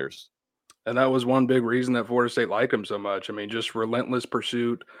football players. And that was one big reason that Florida State liked him so much. I mean, just relentless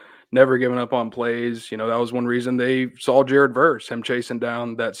pursuit, never giving up on plays. That was one reason they saw Jared Verse, him chasing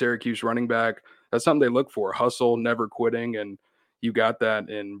down that Syracuse running back. That's something they look for, hustle, never quitting. And you got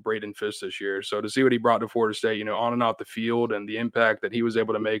that in Braden Fiske this year. So to see what he brought to Florida State, on and off the field and the impact that he was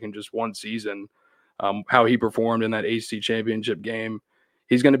able to make in just one season, how he performed in that ACC championship game,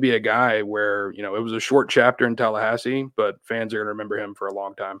 he's going to be a guy where, it was a short chapter in Tallahassee, but fans are going to remember him for a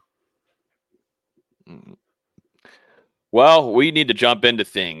long time. Well, we need to jump into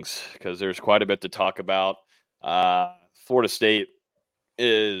things because there's quite a bit to talk about. Florida State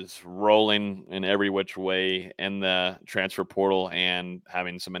is rolling in every which way in the transfer portal and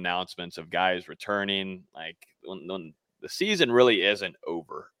having some announcements of guys returning. Like when the season really isn't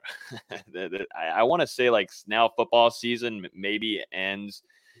over. I want to say like now football season maybe ends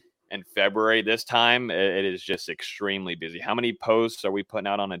in February. This time it is just extremely busy. How many posts are we putting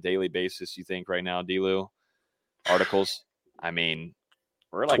out on a daily basis, you think, right now, D-Lou? Articles? I mean,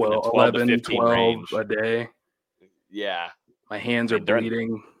 we're like 12, in the 12 to 15 range. A day. Yeah. My hands are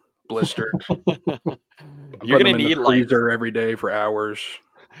bleeding, blistered. You're going to need freezer every day for hours.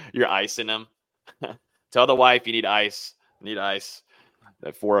 You're icing them. Tell the wife you need ice. Need ice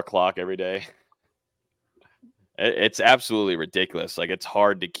at 4:00 every day. It's absolutely ridiculous. Like, it's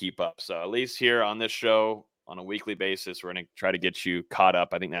hard to keep up. So at least here on this show on a weekly basis, we're going to try to get you caught up.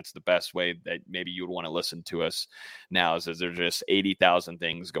 I think that's the best way that maybe you would want to listen to us now is there's just 80,000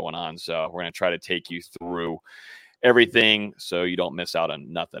 things going on. So we're going to try to take you through everything so you don't miss out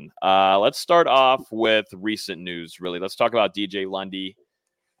on nothing. Let's start off with recent news, really. Let's talk about DJ Lundy.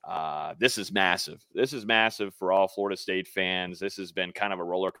 This is massive. This is massive for all Florida State fans. This has been kind of a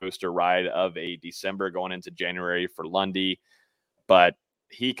roller coaster ride of a December going into January for Lundy, but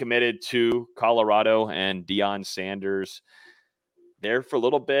he committed to Colorado and Deion Sanders there for a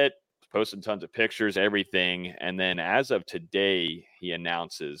little bit, posted tons of pictures, everything. And then as of today, he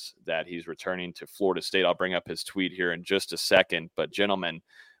announces that he's returning to Florida State. I'll bring up his tweet here in just a second, but gentlemen,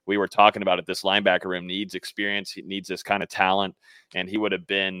 we were talking about it. This linebacker room needs experience. He needs this kind of talent, and he would have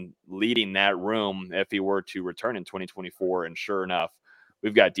been leading that room if he were to return in 2024. And sure enough,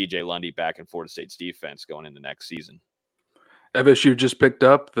 we've got DJ Lundy back in Florida State's defense going into next season. FSU just picked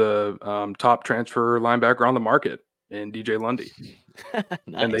up the top transfer linebacker on the market in DJ Lundy. Nice.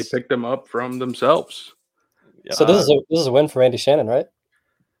 And they picked him up from themselves. Yep. So this is a win for Andy Shannon, right?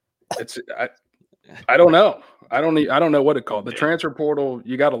 I don't know. I don't know what to call it. The transfer portal,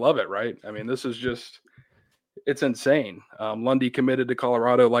 you got to love it, right? I mean, this is just it's insane. Lundy committed to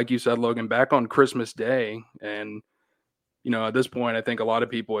Colorado, like you said, Logan, back on Christmas Day, and at this point, I think a lot of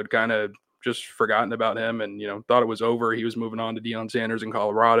people had kind of just forgotten about him and thought it was over. He was moving on to Deion Sanders in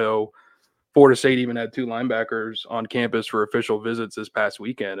Colorado. Florida State even had 2 linebackers on campus for official visits this past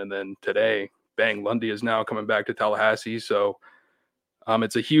weekend, and then today, bang, Lundy is now coming back to Tallahassee. So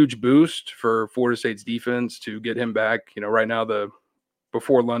it's a huge boost for Florida State's defense to get him back. Right now,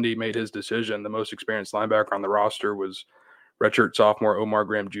 before Lundy made his decision, the most experienced linebacker on the roster was redshirt sophomore Omar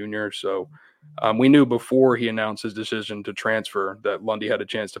Graham Jr. So we knew before he announced his decision to transfer that Lundy had a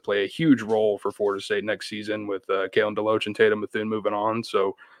chance to play a huge role for Florida State next season with Kalen DeLoach and Tatum Bethune moving on.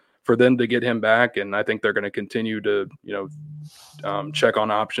 So for them to get him back, and I think they're going to continue to, check on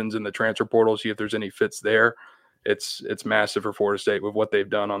options in the transfer portal, see if there's any fits there. It's massive for Florida State with what they've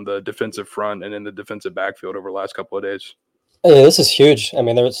done on the defensive front and in the defensive backfield over the last couple of days. Yeah, this is huge. I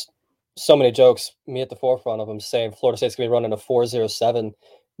mean, there was so many jokes, me at the forefront of them, saying Florida State's going to be running a 4-0-7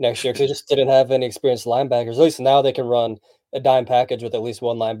 next year because they just didn't have any experienced linebackers. At least now they can run a dime package with at least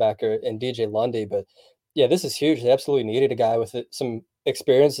one linebacker in DJ Lundy. But yeah, this is huge. They absolutely needed a guy with some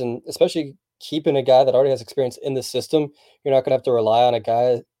experience, and especially keeping a guy that already has experience in the system. You're not going to have to rely on a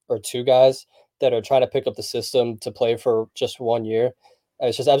guy or 2 guys that are trying to pick up the system to play for just 1 year.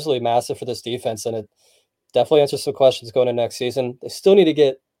 It's just absolutely massive for this defense, and it definitely answers some questions going into next season. They still need to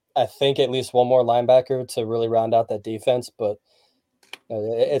get, I think, at least one more linebacker to really round out that defense, but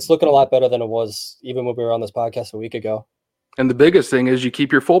it's looking a lot better than it was even when we were on this podcast a week ago. And the biggest thing is you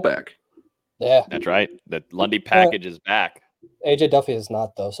keep your fullback. Yeah. That's right. The Lundy package is back. AJ Duffy is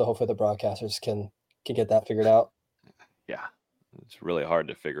not, though, so hopefully the broadcasters can get that figured out. Yeah. It's really hard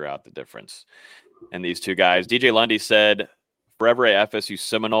to figure out the difference in these 2 guys. DJ Lundy said, "Forever a FSU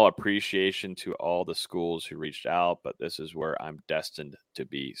Seminole, appreciation to all the schools who reached out, but this is where I'm destined to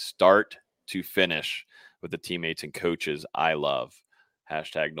be. Start to finish with the teammates and coaches I love.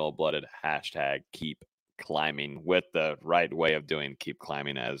 Hashtag Noel-blooded, hashtag keep climbing," with the right way of doing keep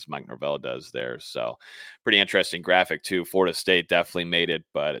climbing, as Mike Norvell does there. So pretty interesting graphic too. Florida State definitely made it,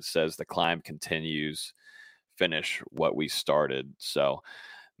 but it says the climb continues, finish what we started. So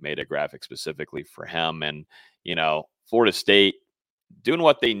made a graphic specifically for him. And, Florida State doing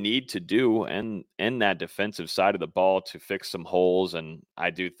what they need to do and in that defensive side of the ball to fix some holes. And I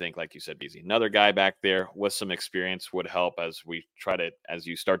do think, like you said, BZ, another guy back there with some experience would help as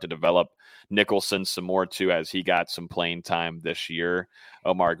you start to develop Nicholson some more too, as he got some playing time this year.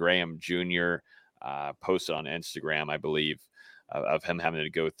 Omar Graham Jr. Posted on Instagram, I believe, of him having to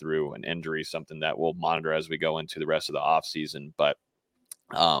go through an injury, something that we'll monitor as we go into the rest of the offseason. But,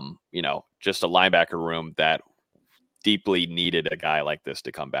 just a linebacker room that deeply needed a guy like this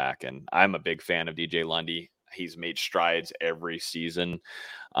to come back. And I'm a big fan of DJ Lundy. He's made strides every season.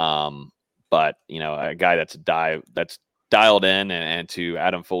 But, a guy that's dialed in and to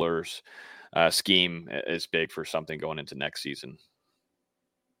Adam Fuller's scheme is big for something going into next season.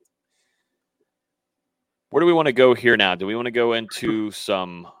 Where do we want to go here now? Do we want to go into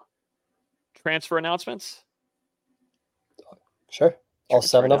some transfer announcements? Sure. All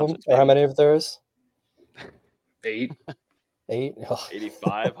 7 of them? Or how many of there is? 8.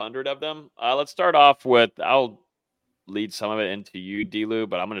 8,500 of them. Let's start off with, I'll lead some of it into you, D-Lou,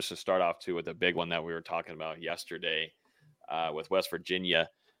 but I'm going to just start off too with a big one that we were talking about yesterday with West Virginia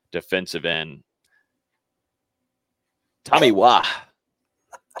defensive end Tomiwa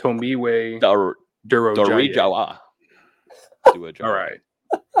Durijawa. All right.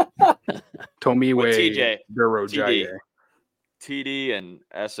 Tomiwa Durijawa. TD and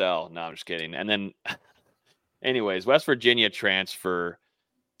SL. No, I'm just kidding. And then, anyways, West Virginia transfer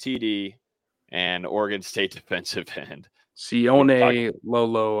TD and Oregon State defensive end Sione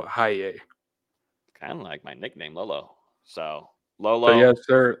Lolo Haye. Kind of like my nickname, Lolo. So, Lolo. So, yes,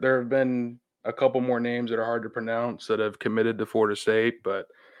 there have been a couple more names that are hard to pronounce that have committed to Florida State, but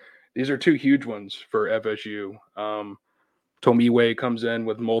these are 2 huge ones for FSU. Tomiwa comes in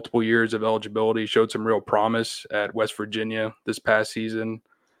with multiple years of eligibility, showed some real promise at West Virginia this past season.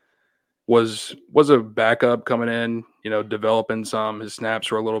 Was a backup coming in, developing some. His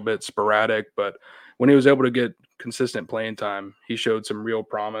snaps were a little bit sporadic, but when he was able to get consistent playing time, he showed some real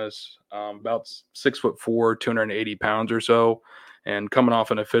promise. About 6'4", 280 pounds or so, and coming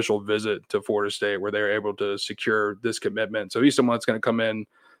off an official visit to Florida State where they were able to secure this commitment. So he's someone that's going to come in,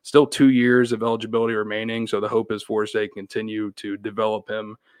 still 2 years of eligibility remaining. So the hope is Florida State can continue to develop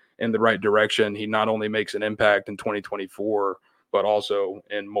him in the right direction. He not only makes an impact in 2024, but also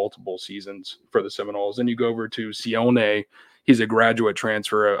in multiple seasons for the Seminoles. Then you go over to Sione. He's a graduate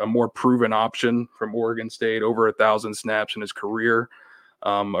transfer, a more proven option from Oregon State, over 1,000 snaps in his career.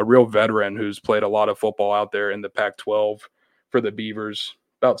 A real veteran who's played a lot of football out there in the Pac-12 for the Beavers.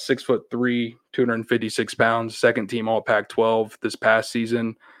 About 6'3", 256 pounds, second team all Pac-12 this past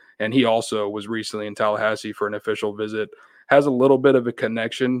season. And he also was recently in Tallahassee for an official visit. Has a little bit of a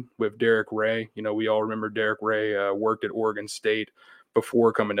connection with Derek Ray. You know, we all remember Derek Ray worked at Oregon State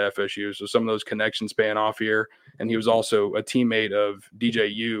before coming to FSU. So some of those connections paying off here. And he was also a teammate of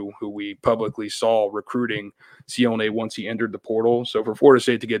DJU, who we publicly saw recruiting Sione once he entered the portal. So for Florida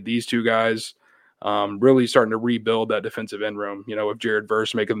State to get these two guys, really starting to rebuild that defensive end room. You know, with Jared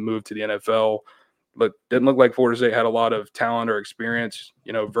Verse making the move to the NFL, didn't look like Florida State had a lot of talent or experience.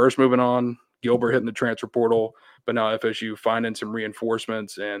 You know, Verse moving on, Gilbert hitting the transfer portal, but now FSU finding some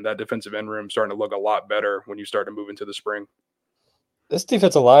reinforcements, and that defensive end room starting to look a lot better when you start to move into the spring. This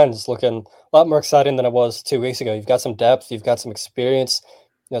defensive line is looking a lot more exciting than it was 2 weeks ago. You've got some depth, you've got some experience,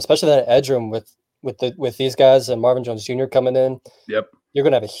 you know, especially that edge room with these guys and Marvin Jones Jr. coming in. Yep. You're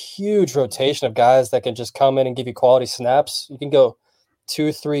going to have a huge rotation of guys that can just come in and give you quality snaps. You can go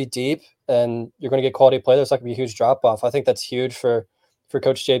 2-3 deep, and you're going to get quality play. There's not going to be a huge drop-off. I think that's huge for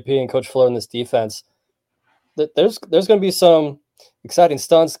Coach JP and Coach Fuller in this defense. There's going to be some exciting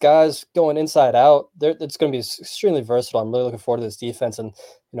stunts, guys going inside out. It's going to be extremely versatile. I'm really looking forward to this defense. And,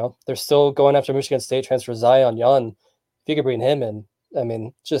 you know, they're still going after Michigan State transfer Zion Young. If you could bring him in, I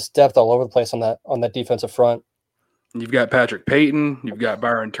mean, just depth all over the place on that defensive front. You've got Patrick Payton, you've got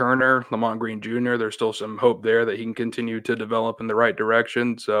Byron Turner, Lamont Green Jr. There's still some hope there that he can continue to develop in the right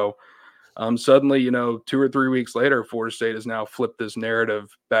direction. So suddenly, you know, 2 or 3 weeks later, Florida State has now flipped this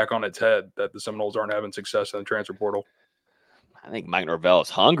narrative back on its head that the Seminoles aren't having success in the transfer portal. I think Mike Norvell is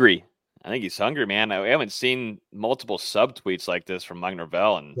hungry. I think he's hungry, man. I haven't seen multiple subtweets like this from Mike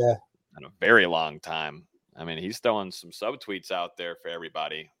Norvell in a very long time. I mean, he's throwing some subtweets out there for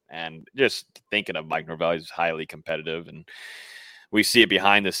everybody. And just thinking of Mike Norvell, he's highly competitive. And we see it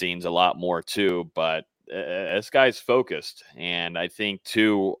behind the scenes a lot more too. But this guy's focused. And I think,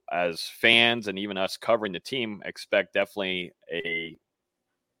 too, as fans and even us covering the team, expect definitely a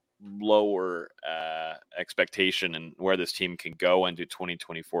lower expectation and where this team can go into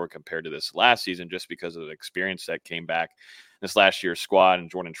 2024 compared to this last season, just because of the experience that came back this last year's squad, and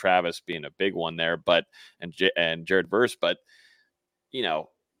Jordan Travis being a big one there, but and Jared Verse. But, you know,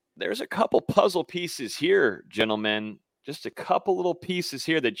 there's a couple puzzle pieces here, gentlemen, just a couple little pieces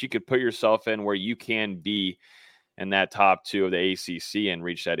here that you could put yourself in where you can be in that top 2 of the ACC and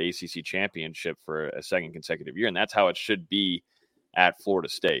reach that ACC championship for a second consecutive year. And that's how it should be at Florida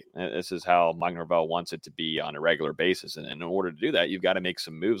State. This is how Mike Norvell wants it to be on a regular basis. And in order to do that, you've got to make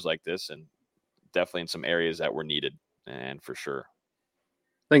some moves like this, and definitely in some areas that were needed, and for sure.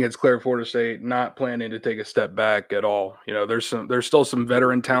 I think it's clear Florida State not planning to take a step back at all. You know, there's still some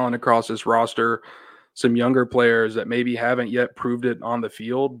veteran talent across this roster, some younger players that maybe haven't yet proved it on the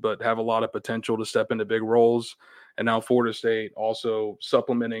field, but have a lot of potential to step into big roles. And now Florida State also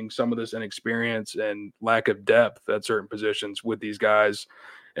supplementing some of this inexperience and lack of depth at certain positions with these guys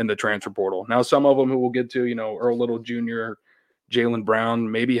in the transfer portal. Now, some of them who we'll get to, you know, Earl Little Jr., Jalen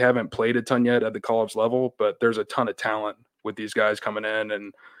Brown, maybe haven't played a ton yet at the college level, but there's a ton of talent with these guys coming in.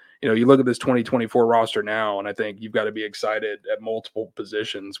 And, you know, you look at this 2024 roster now, and I think you've got to be excited at multiple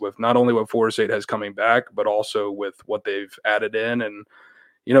positions with not only what Florida State has coming back, but also with what they've added in. And,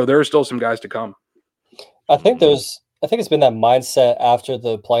 you know, there are still some guys to come. I think it's been that mindset after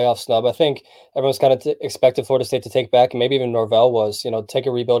the playoff snub. I think everyone's kind of expected Florida State to take back, and maybe even Norvell was, you know, take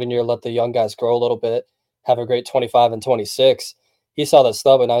a rebuilding year, let the young guys grow a little bit, have a great 25 and 26. He saw that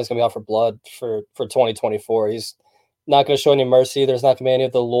snub, and now he's going to be out for blood for 2024. He's not going to show any mercy. There's not going to be any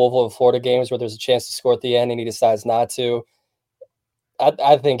of the Louisville and Florida games where there's a chance to score at the end and he decides not to.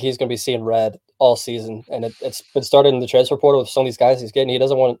 I think he's going to be seeing red all season, and it's been started in the transfer portal with some of these guys he's getting. He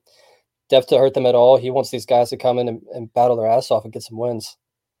doesn't want depth to hurt them at all. He wants these guys to come in and battle their ass off and get some wins.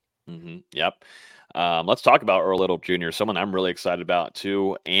 Mm-hmm. Yep. Let's talk about Earl Little Jr., someone I'm really excited about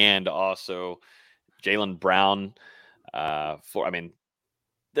too, and also Jalen Brown.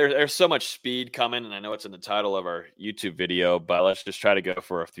 There's so much speed coming, and I know it's in the title of our YouTube video, but let's just try to go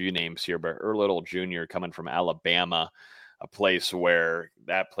for a few names here. But Earl Little Jr. coming from Alabama, a place where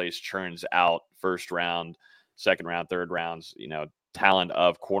that place churns out first round second round, third rounds, talent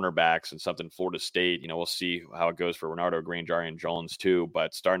of cornerbacks and something Florida State, we'll see how it goes for Renardo Green, Jarian Jones too,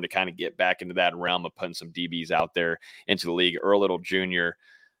 but starting to kind of get back into that realm of putting some DBs out there into the league. Earl Little Jr.,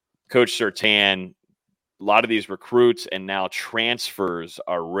 Coach Surtain, a lot of these recruits and now transfers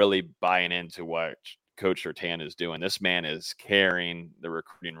are really buying into what Coach Surtain is doing. This man is carrying the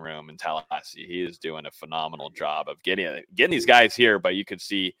recruiting room in Tallahassee. He is doing a phenomenal job of getting these guys here, but you could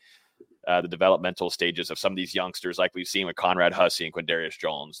see the developmental stages of some of these youngsters, like we've seen with Conrad Hussey and Quindarius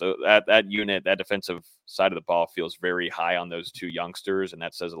Jones. So that unit, that defensive side of the ball feels very high on those two youngsters, and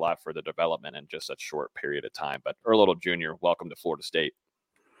that says a lot for the development in just such a short period of time. But Earl Little Jr., welcome to Florida State.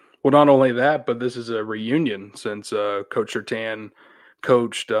 Well, not only that, but this is a reunion since Coach Surtain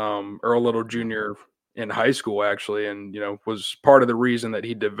coached Earl Little Jr. in high school, actually, and was part of the reason that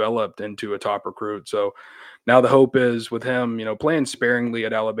he developed into a top recruit. So now the hope is with him, playing sparingly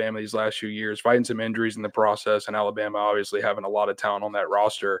at Alabama these last few years, fighting some injuries in the process, and Alabama obviously having a lot of talent on that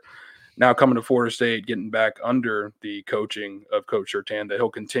roster. Now coming to Florida State, getting back under the coaching of Coach Surtain, that he'll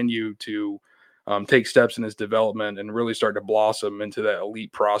continue to take steps in his development and really start to blossom into that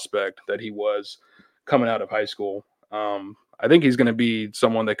elite prospect that he was coming out of high school. I think he's going to be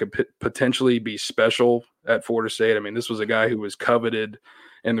someone that could potentially be special at Florida State. I mean, this was a guy who was coveted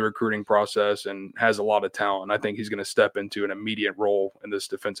in the recruiting process and has a lot of talent. I think he's going to step into an immediate role in this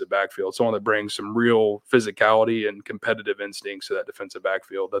defensive backfield, someone that brings some real physicality and competitive instincts to that defensive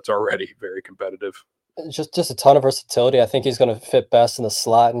backfield that's already very competitive. Just a ton of versatility. I think he's going to fit best in the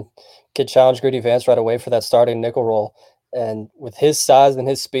slot and could challenge Greedy Vance right away for that starting nickel role. And with his size and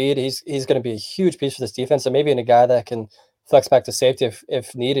his speed, he's going to be a huge piece for this defense, and maybe in a guy that can flex back to safety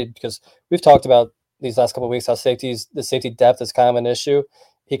if needed, because we've talked about these last couple of weeks how the safety depth is kind of an issue.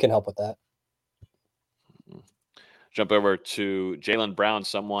 He can help with that. Jump over to Jaylen Brown,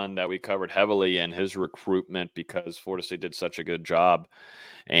 someone that we covered heavily in his recruitment because Florida State did such a good job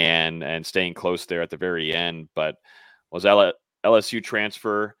and staying close there at the very end. But was LSU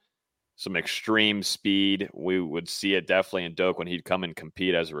transfer, some extreme speed. We would see it definitely in Doak when he'd come and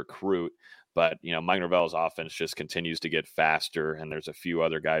compete as a recruit. But, Mike Norvell's offense just continues to get faster, and there's a few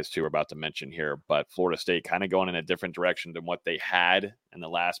other guys, too, we're about to mention here. But Florida State kind of going in a different direction than what they had in the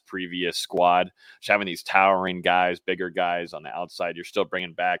last previous squad. Just having these towering guys, bigger guys on the outside. You're still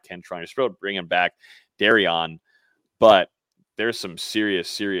bringing back Kentron. You're still bringing back Darion. But there's some serious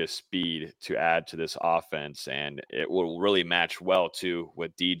speed to add to this offense, and it will really match well, too,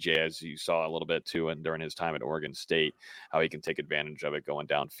 with DJ, as you saw a little bit, too, and during his time at Oregon State, how he can take advantage of it going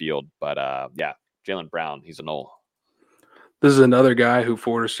downfield. But, Jaylen Brown, he's a Knoll. This is another guy who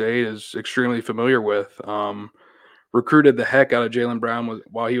Florida State is extremely familiar with. Recruited the heck out of Jaylen Brown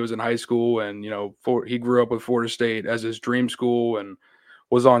while he was in high school, and, he grew up with Florida State as his dream school and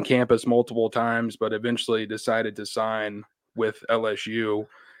was on campus multiple times, but eventually decided to sign with LSU.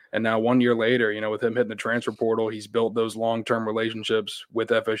 And now 1 year later, with him hitting the transfer portal, he's built those long-term relationships with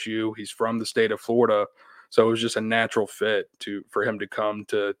FSU. He's from the state of Florida. So it was just a natural fit for him to come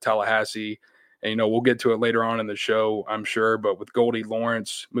to Tallahassee. And, we'll get to it later on in the show, I'm sure. But with Goldie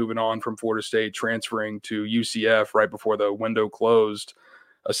Lawrence moving on from Florida State, transferring to UCF right before the window closed,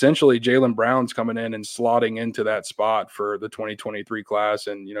 essentially Jaylen Brown's coming in and slotting into that spot for the 2023 class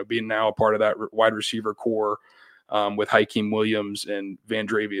and, being now a part of that wide receiver core with Hakeem Williams and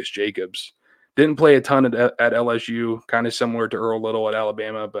Vandravius Jacobs. Didn't play a ton at LSU, kind of similar to Earl Little at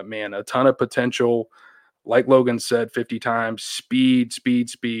Alabama, but, man, a ton of potential. Like Logan said 50 times, speed,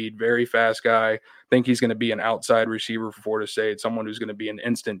 very fast guy. Think he's going to be an outside receiver for Florida State, someone who's going to be an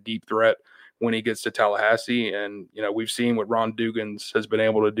instant deep threat when he gets to Tallahassee. And, we've seen what Ron Dugans has been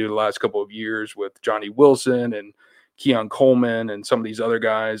able to do the last couple of years with Johnny Wilson and Keon Coleman and some of these other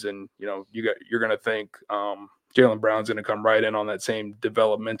guys. And, you're going to think Jaylen Brown's going to come right in on that same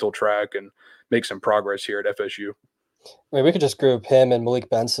developmental track and make some progress here at FSU. I mean, we could just group him and Malik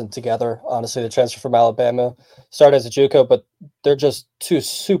Benson together. Honestly, the transfer from Alabama started as a JUCO, but they're just two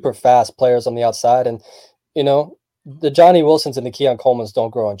super fast players on the outside. And, the Johnny Wilsons and the Keon Colemans don't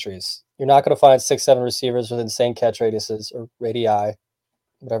grow on trees. You're not going to find 6'7" receivers with insane catch radiuses or radii,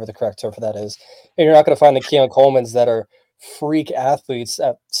 whatever the correct term for that is. And you're not going to find the Keon Colemans that are freak athletes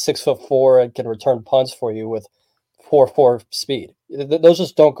at 6'4" and can return punts for you with 4.4 speed. Those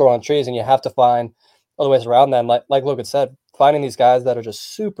just don't grow on trees, and you have to find other ways around that. And like Logan said, finding these guys that are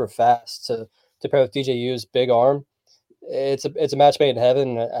just super fast to pair with DJU's big arm, it's a match made in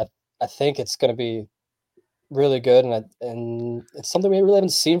heaven. I think it's going to be really good, and it's something we really haven't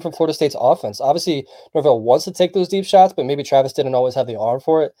seen from Florida State's offense. Obviously, Norvell wants to take those deep shots, but maybe Travis didn't always have the arm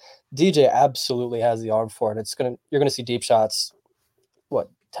for it. DJ absolutely has the arm for it. You're going to see deep shots,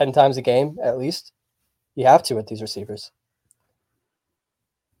 10 times a game at least? You have to with these receivers.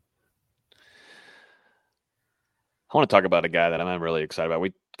 I want to talk about a guy that I'm really excited about.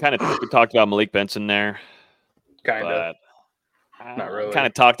 We talked about Malik Benson there. Kind of. Not really. Kind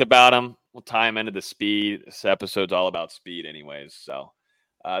of talked about him. We'll tie him into the speed. This episode's all about speed anyways. So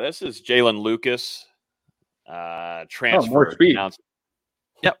this is Jalen Lucas. Transfer. More speed.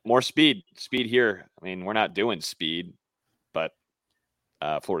 Yep, more speed. Speed here. I mean, we're not doing speed, but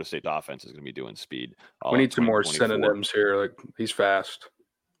Florida State's offense is going to be doing speed. We need some more synonyms here. Like, he's fast.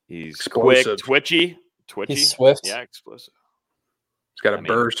 He's explosive. Quick, twitchy. He's swift. Yeah, explosive. He's got a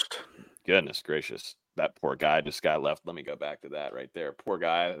burst. Goodness gracious. That poor guy just got left. Let me go back to that right there. Poor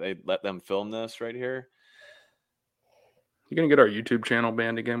guy. They let them film this right here. You going to get our YouTube channel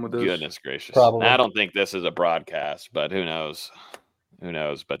banned again with this? Goodness gracious. Probably. I don't think this is a broadcast, but who knows? Who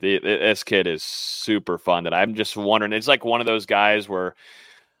knows? But this kid is super fun. That I'm just wondering. It's like one of those guys where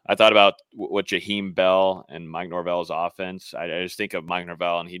I thought about what Jaheim Bell and Mike Norvell's offense. I just think of Mike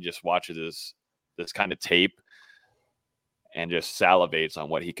Norvell, and he just watches this kind of tape and just salivates on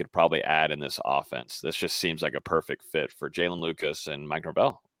what he could probably add in this offense. This just seems like a perfect fit for Jalen Lucas and Mike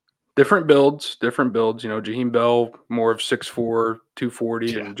Norvell. Different builds. You know, Jaheim Bell, more of 6'4",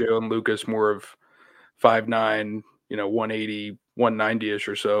 240, and Jalen Lucas, more of 5'9", 180, 190-ish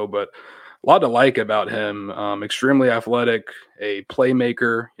or so. But a lot to like about him. Extremely athletic, a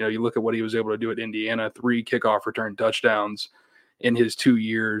playmaker. You look at what he was able to do at Indiana, 3 kickoff return touchdowns in his 2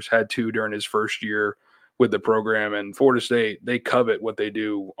 years, had 2 during his first year with the program. And Florida State, they covet what they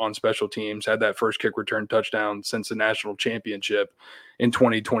do on special teams. Had that first kick return touchdown since the national championship in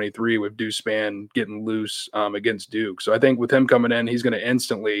 2023 with Deuce Spann getting loose against Duke. So I think with him coming in, he's going to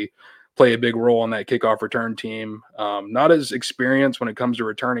instantly play a big role on that kickoff return team. Not as experienced when it comes to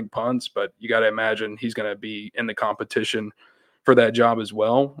returning punts, but you got to imagine he's going to be in the competition for that job as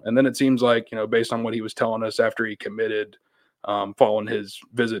well. And then it seems like, based on what he was telling us after he committed following his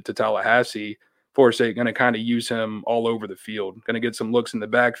visit to Tallahassee, Florida State going to kind of use him all over the field, going to get some looks in the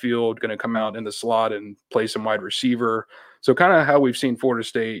backfield, going to come out in the slot and play some wide receiver. So kind of how we've seen Florida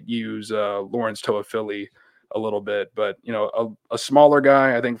State use Lawrence Toafili a little bit. But, a smaller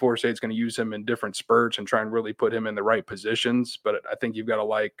guy, I think Florida State's going to use him in different spurts and try and really put him in the right positions. But I think you've got to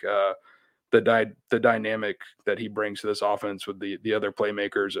like the dynamic that he brings to this offense with the other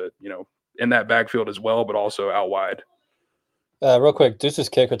playmakers, in that backfield as well, but also out wide. Real quick, Deuce's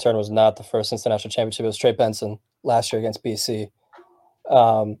kick return was not the first since the national championship. It was Trey Benson last year against BC.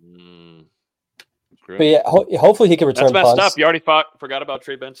 But yeah, hopefully he can return That's messed punts. up. You already forgot about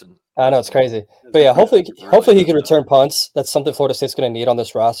Trey Benson. I know, it's crazy. But yeah, hopefully he can return punts. That's something Florida State's going to need on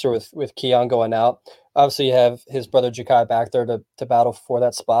this roster with Keon going out. Obviously, you have his brother Ja'Kai back there to battle for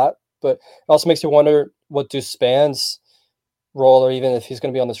that spot. But it also makes you wonder what Deuce Spann's role, or even if he's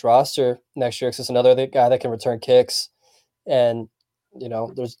going to be on this roster next year, because it's another guy that can return kicks. And you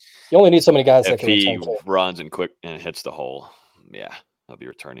only need so many guys that can return. If he runs and quick and hits the hole, yeah, he'll be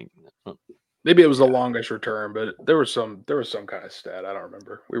returning. Maybe it was the longest return, but there was some kind of stat. I don't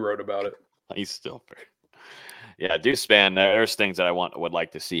remember. We wrote about it. He's still very. Yeah, Deuce Spann, there's things that I would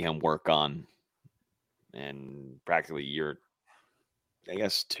like to see him work on, and practically year, I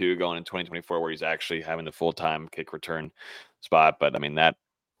guess 2 going in 2024, where he's actually having the full-time kick return spot. But I mean, it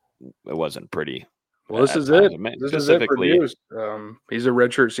wasn't pretty. Well, this is it. This is it for Deuce. He's a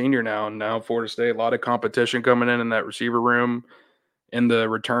redshirt senior now, and now Florida State, a lot of competition coming in that receiver room, in the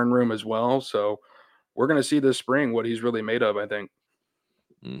return room as well. So we're going to see this spring what he's really made of, I think.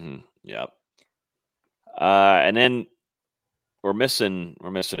 Mm-hmm. Yep. And then we're missing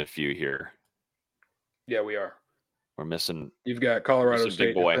a few here. Yeah, we are. We're missing. You've got Colorado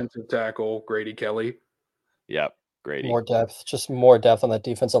State defensive tackle Grady Kelly. Yep. Grady. More depth on that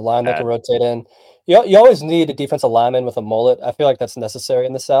defensive line that can rotate in. You always need a defensive lineman with a mullet. I feel like that's necessary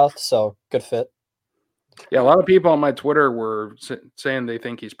in the South, so good fit. Yeah, a lot of people on my Twitter were saying they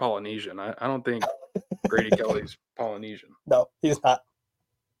think he's Polynesian. I don't think Grady Kelly's Polynesian. No, he's not.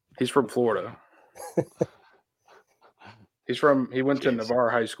 He's from Florida. He went to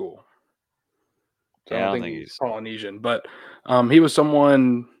Navarre High School. So I don't think he's Polynesian, but he was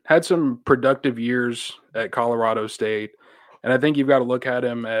had some productive years at Colorado State. And I think you've got to look at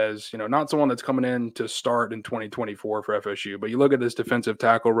him as, not someone that's coming in to start in 2024 for FSU, but you look at this defensive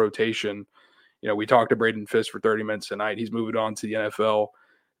tackle rotation. We talked to Braden Fiske for 30 minutes tonight. He's moving on to the NFL.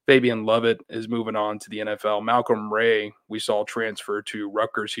 Fabian Lovett is moving on to the NFL. Malcolm Ray, we saw transfer to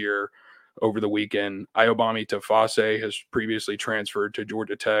Rutgers here over the weekend. Ayobami Tafase has previously transferred to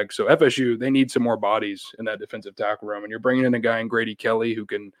Georgia Tech. So FSU, they need some more bodies in that defensive tackle room. And you're bringing in a guy in Grady Kelly who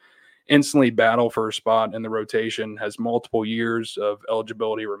can instantly battle for a spot in the rotation, has multiple years of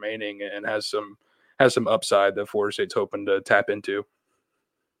eligibility remaining, and has some has some upside that Florida State's hoping to tap into.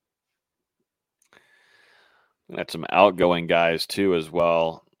 Got some outgoing guys too as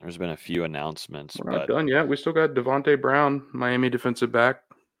well. There's been a few announcements. We're not done yet. We still got Devontae Brown, Miami defensive back.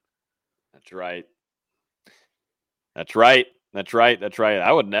 That's right.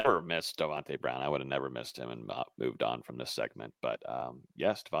 I would never miss Devontae Brown. I would have never missed him and moved on from this segment. But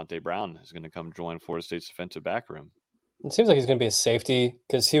yes, Devontae Brown is going to come join Florida State's defensive back room. It seems like he's going to be a safety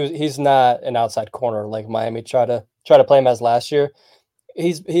because he's not an outside corner like Miami tried to play him as last year.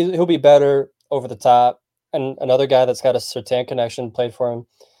 He'll be better over the top. And another guy that's got a Sertan connection played for him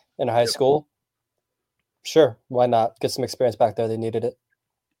in high school. Sure, why not get some experience back there? They needed it.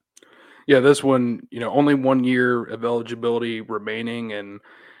 Yeah, this one, only 1 year of eligibility remaining, and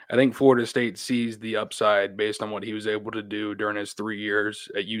I think Florida State sees the upside based on what he was able to do during his 3 years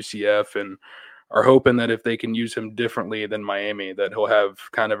at UCF, and are hoping that if they can use him differently than Miami, that he'll have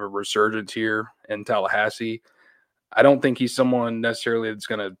kind of a resurgence here in Tallahassee. I don't think he's someone necessarily that's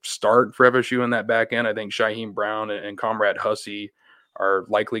going to start for FSU in that back end. I think Shaheem Brown and Comrade Hussey are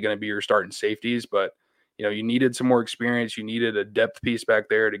likely going to be your starting safeties, but you needed some more experience. You needed a depth piece back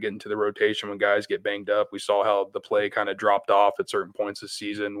there to get into the rotation when guys get banged up. We saw how the play kind of dropped off at certain points this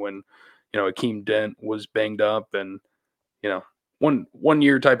season when, Akeem Dent was banged up, and, one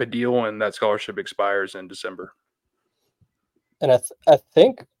year type of deal, and that scholarship expires in December. And I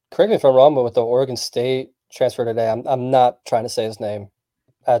think, correct me if I'm wrong, but with the Oregon State transfer today, I'm not trying to say his name.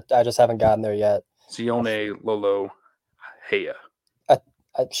 I just haven't gotten there yet. Sione Lolo Heya.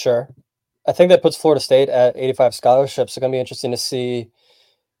 Sure. I think that puts Florida State at 85 scholarships. It's going to be interesting to see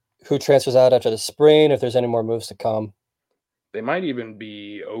who transfers out after the spring, if there's any more moves to come. They might even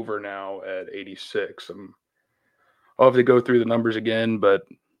be over now at 86. I'll have to go through the numbers again, but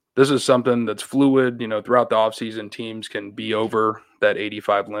this is something that's fluid. Throughout the offseason, teams can be over that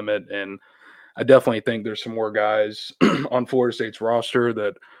 85 limit, and I definitely think there's some more guys on Florida State's roster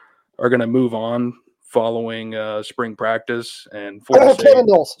that are going to move on following spring practice. And Florida State, Kevin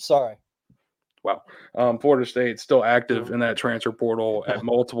Knowles, sorry. Wow. Florida State's still active in that transfer portal at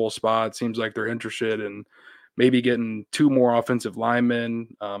multiple spots. Seems like they're interested in maybe getting 2 more offensive linemen,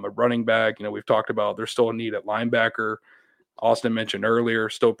 a running back. We've talked about there's still a need at linebacker. Austin mentioned earlier,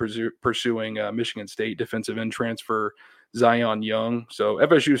 still pursuing Michigan State defensive end transfer Zion Young. So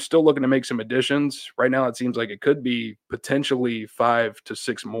FSU is still looking to make some additions. Right now, it seems like it could be potentially 5 to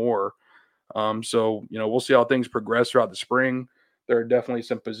 6 more. So we'll see how things progress throughout the spring. There are definitely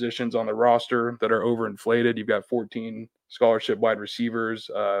some positions on the roster that are overinflated. You've got 14 scholarship wide receivers,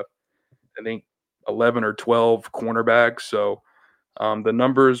 I think 11 or 12 cornerbacks. So the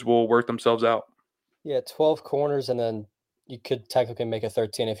numbers will work themselves out. Yeah, 12 corners, and then you could technically make it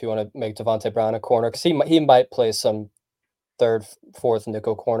 13 if you want to make Devontae Brown a corner, because he might play some third, fourth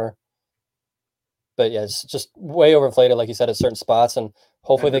nickel corner. But yeah, it's just way overinflated, like you said, at certain spots, and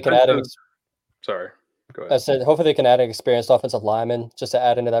hopefully they can add in. Sorry. Go ahead. I said, hopefully they can add an experienced offensive lineman just to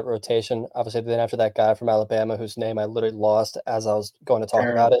add into that rotation. Obviously, then after that guy from Alabama, whose name I literally lost as I was going to talk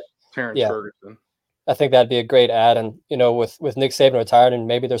about it. Terrence Ferguson. I think that'd be a great add. And, with Nick Saban retired, and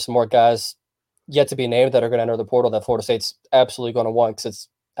maybe there's some more guys yet to be named that are going to enter the portal that Florida State's absolutely going to want because it's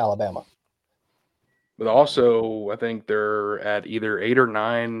Alabama. But also, I think they're at either 8 or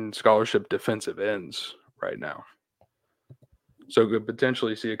 9 scholarship defensive ends right now. So could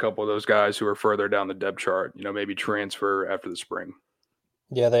potentially see a couple of those guys who are further down the depth chart, maybe transfer after the spring.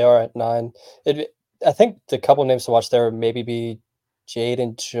 Yeah, they are at 9. I think the couple names to watch there would maybe be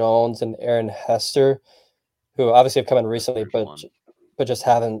Jaden Jones and Aaron Hester, who obviously have come in recently, but just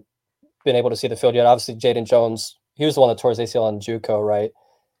haven't been able to see the field yet. Obviously, Jaden Jones, he was the one that tore his ACL in JUCO, right?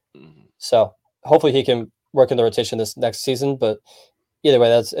 Mm-hmm. So hopefully he can work in the rotation this next season. But either way,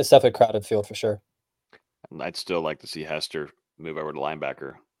 it's definitely a crowded field for sure. I'd still like to see Hester move over to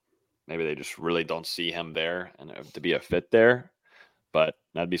linebacker. Maybe they just really don't see him there and to be a fit there, but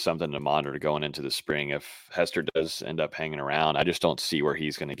that'd be something to monitor going into the spring. If Hester does end up hanging around, I just don't see where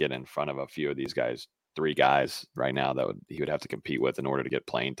he's going to get in front of a few of these guys, 3 guys right now that he would have to compete with in order to get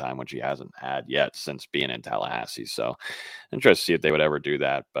playing time, which he hasn't had yet since being in Tallahassee. So interested to see if they would ever do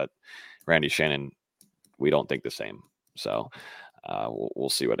that, but Randy Shannon, we don't think the same. So we'll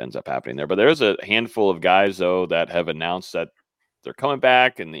see what ends up happening there. But there's a handful of guys though that have announced that they're coming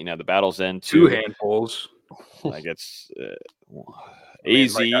back, and the battle's in 2 handfuls. Like it's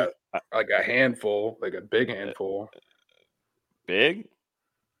easy, like a handful, like a big handful. Big,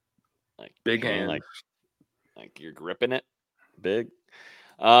 like big hand, like you're gripping it. Big.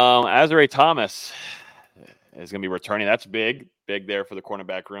 Azare Thomas is going to be returning. That's big there for the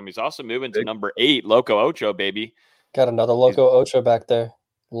cornerback room. He's also moving to number 8, Loco Ocho, baby. Got another Loco Ocho back there.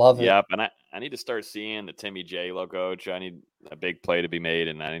 Love it. Yep, and I need to start seeing the Timmy J Loco Ocho. I need a big play to be made,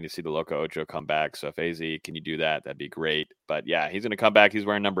 and I need to see the Loco Ocho come back. So if AZ, can you do that? That'd be great. But yeah, he's going to come back. He's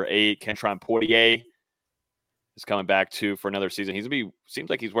wearing number 8. Kentron Poitier is coming back too for another season. Seems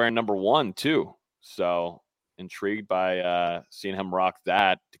like he's wearing number 1 too. So intrigued by seeing him rock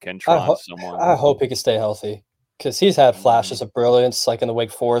that. Kentron, I hope he can stay healthy, because he's had flashes of brilliance, like in the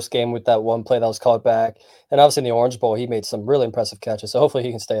Wake Forest game with that one play that was called back. And obviously in the Orange Bowl, he made some really impressive catches. So hopefully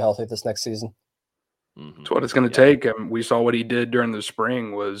he can stay healthy this next season. That's what it's going to take. And we saw what he did during the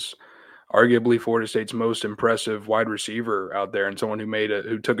spring was arguably Florida State's most impressive wide receiver out there, and someone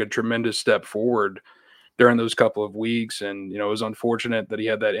who took a tremendous step forward during those couple of weeks. And, it was unfortunate that he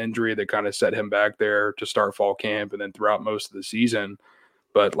had that injury that kind of set him back there to start fall camp and then throughout most of the season.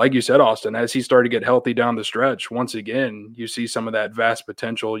 But like you said, Austin, as he started to get healthy down the stretch, once again, you see some of that vast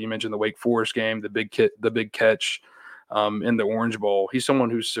potential. You mentioned the Wake Forest game, the big catch in the Orange Bowl. He's someone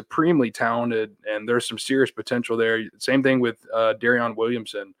who's supremely talented, and there's some serious potential there. Same thing with Darion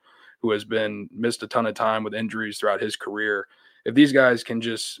Williamson, who has missed a ton of time with injuries throughout his career. If these guys can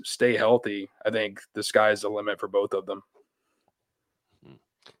just stay healthy, I think the sky's the limit for both of them.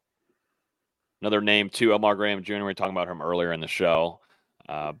 Another name too, Elmar Graham Jr. We were talking about him earlier in the show.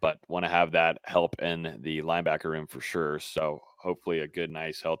 But want to have that help in the linebacker room for sure. So hopefully a good,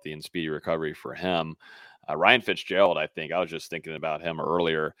 nice, healthy, and speedy recovery for him. Ryan Fitzgerald, I think. I was just thinking about him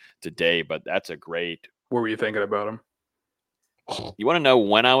earlier today, but that's a great. What were you thinking about him? You want to know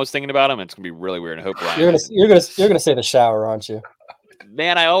when I was thinking about him? It's gonna be really weird. I hope Ryan. You're gonna say the shower, aren't you?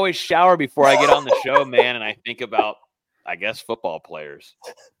 Man, I always shower before I get on the show, man, and I think about, I guess, football players.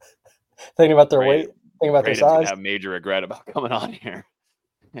 Thinking about their weight, thinking about their size. Gonna have major regret about coming on here.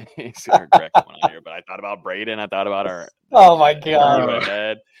 He's gonna regret coming on here, but I thought about Braden. I thought about our. Oh my god!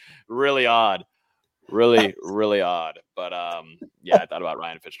 Head. Really odd, really odd. But yeah, I thought about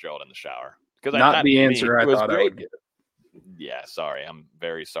Ryan Fitzgerald in the shower because not the answer I thought great. I would get. Yeah, sorry. I'm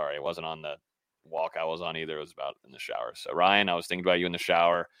very sorry. It wasn't on the walk I was on either. It was about in the shower. So Ryan, I was thinking about you in the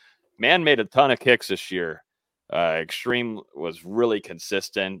shower. Man made a ton of kicks this year. Extreme was really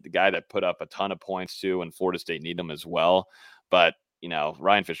consistent. The guy that put up a ton of points too, and Florida State need him as well. But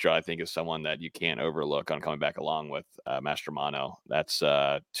Ryan Fitzgerald, I think, is someone that you can't overlook on coming back along with Mastromano. That's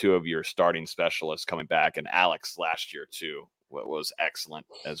 2 of your starting specialists coming back, and Alex last year too was excellent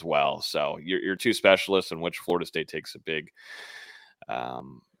as well. So your 2 specialists, in which Florida State takes a big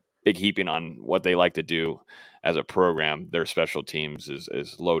heaping on what they like to do as a program. Their special teams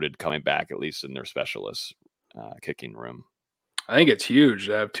is loaded coming back, at least in their specialists kicking room. I think it's huge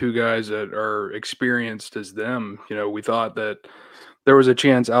to have 2 guys that are experienced as them. We thought that there was a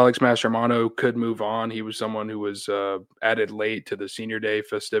chance Alex Mastromano could move on. He was someone who was added late to the senior day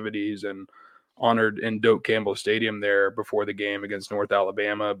festivities and honored in Doak Campbell Stadium there before the game against North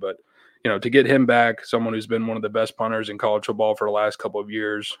Alabama. But, to get him back, someone who's been one of the best punters in college football for the last couple of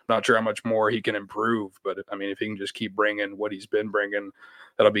years, not sure how much more he can improve. But, if he can just keep bringing what he's been bringing,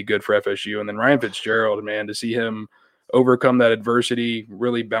 that'll be good for FSU. And then Ryan Fitzgerald, man, to see him overcome that adversity,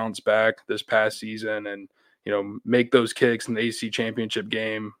 really bounce back this past season and, make those kicks in the ACC championship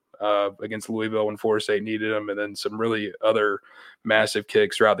game against Louisville when Florida State needed them, and then some really other massive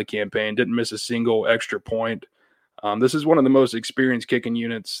kicks throughout the campaign. Didn't miss a single extra point. This is one of the most experienced kicking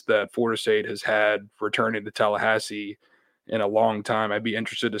units that Florida State has had returning to Tallahassee in a long time. I'd be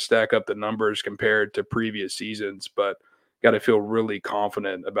interested to stack up the numbers compared to previous seasons, but got to feel really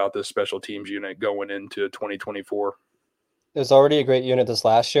confident about this special teams unit going into 2024. It was already a great unit this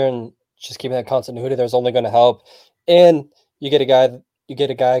last year, and just keeping that continuity there's only going to help. And you get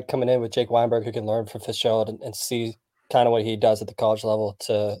a guy coming in with Jake Weinberg who can learn from Fitzgerald and see kind of what he does at the college level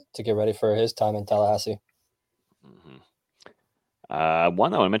to get ready for his time in Tallahassee. One I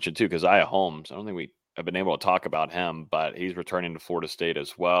want to mention too, Keziah Holmes. I don't think we have been able to talk about him, but he's returning to Florida State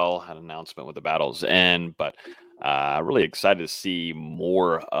as well. Had an announcement with the Battle's End, but really excited to see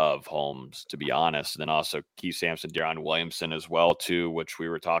more of Holmes, to be honest. And then also Keith Sampson, Darion Williamson as well too, which we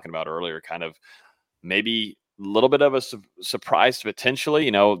were talking about earlier. Kind of maybe a little bit of a surprise potentially.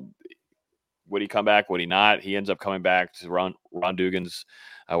 Would he come back? Would he not? He ends up coming back to Ron Dugan's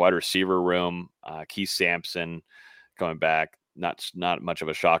wide receiver room. Keith Sampson coming back. Not much of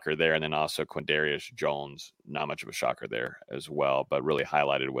a shocker there. And then also Quindarius Jones, not much of a shocker there as well, but really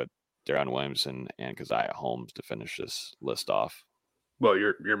highlighted with Darion Williamson and Keziah Holmes to finish this list off. Well,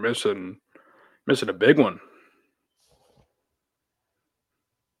 you're missing a big one.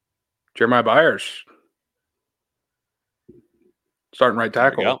 Jeremiah Byers, starting right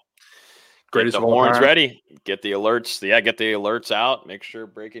tackle. Greatest Get the horns ready. Get the alerts. Yeah, get the alerts out. Make sure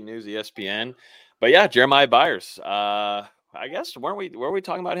breaking news, ESPN. But yeah, Jeremiah Byers. I guess were we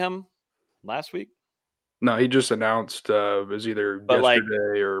talking about him last week? No, he just announced it was either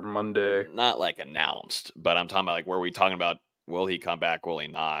yesterday or Monday. Not like announced, but I'm talking about like, were we talking about will he come back, will he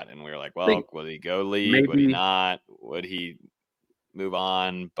not? And we were like, well, will he go league? Would he not? Would he move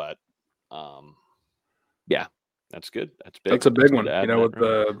on? But yeah, that's good. That's big. That's a big one.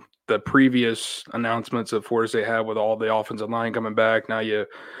 With the previous announcements that Florida State had with all the offensive line coming back, now you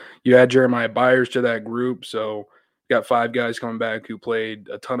add Jeremiah Byers to that group, so you got 5 guys coming back who played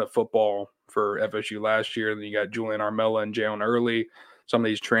a ton of football for FSU last year. And then you got Julian Armella and Jalen Early, some of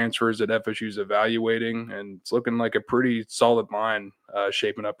these transfers that FSU's evaluating, and it's looking like a pretty solid line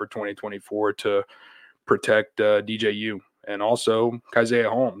shaping up for 2024 to protect DJU. And also Kaizeah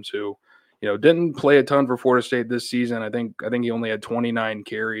Holmes, who didn't play a ton for Florida State this season. I think he only had 29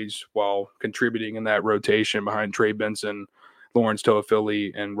 carries while contributing in that rotation behind Trey Benson, Lawrence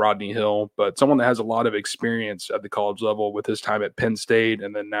Toafili, and Rodney Hill, but someone that has a lot of experience at the college level with his time at Penn State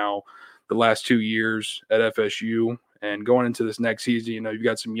and then now the last 2 years at FSU. And going into this next season, you've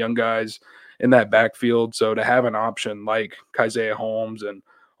got some young guys in that backfield. So to have an option like Kaizeah Holmes and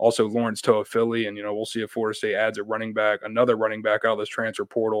also Lawrence Toafili, and we'll see if Florida State adds another running back out of this transfer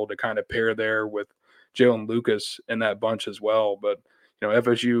portal to kind of pair there with Jalen Lucas in that bunch as well. But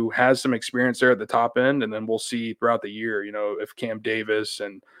FSU has some experience there at the top end, and then we'll see throughout the year, if Cam Davis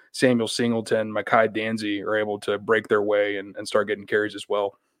and Samuel Singleton, Mekhi Danzy are able to break their way and start getting carries as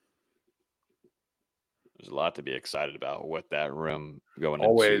well. There's a lot to be excited about with that room going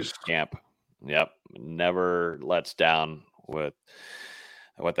Always. into camp. Yep. Never lets down with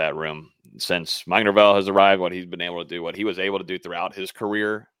that room. Since Mike Norvell has arrived, what he's been able to do, what he was able to do throughout his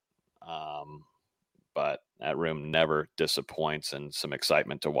career. But that room never disappoints, and some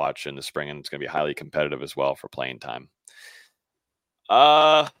excitement to watch in the spring, and it's going to be highly competitive as well for playing time.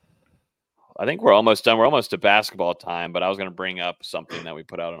 I think we're almost done. We're almost to basketball time, but I was going to bring up something that we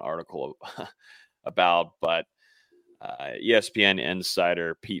put out an article about, but ESPN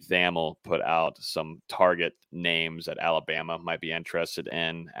insider Pete Thamel put out some target names that Alabama might be interested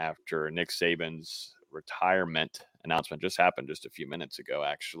in after Nick Saban's retirement announcement just happened just a few minutes ago,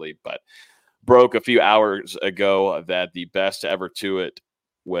 actually, but broke a few hours ago that the best to ever do it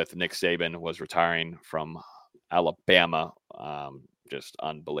with Nick Saban was retiring from Alabama. Just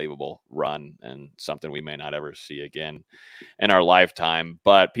unbelievable run, and something we may not ever see again in our lifetime.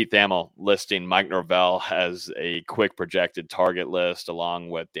 But Pete Thamel listing Mike Norvell as a quick projected target list, along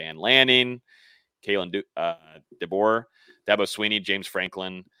with Dan Lanning, Kalen DeBoer, Dabo Swinney, James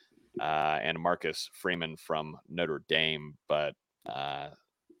Franklin, and Marcus Freeman from Notre Dame. But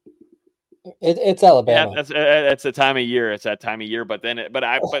it's Alabama. Yeah, it's a time of year. It's that time of year. But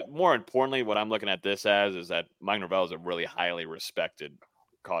more importantly, what I'm looking at this as is that Mike Norvell is a really highly respected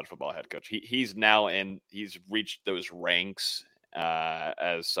college football head coach. He's reached those ranks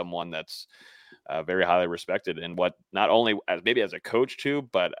as someone that's very highly respected, and what not only as a coach too,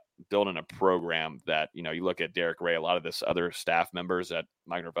 but building a program that you look at Derek Ray, a lot of this other staff members that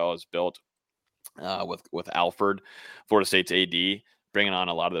Mike Norvell has built with Alford, Florida State's AD. Bringing on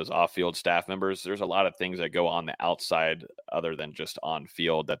a lot of those off-field staff members. There's a lot of things that go on the outside other than just on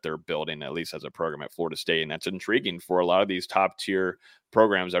field that they're building, at least as a program at Florida State. And that's intriguing for a lot of these top-tier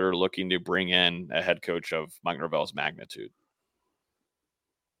programs that are looking to bring in a head coach of Mike Norvell's magnitude.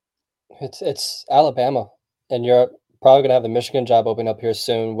 It's Alabama, and you're probably going to have the Michigan job opening up here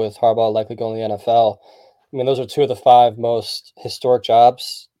soon with Harbaugh likely going to the NFL. I mean, those are 2 of the 5 most historic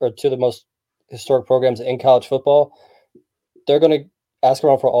jobs, or 2 of the most historic programs in college football. They're going to ask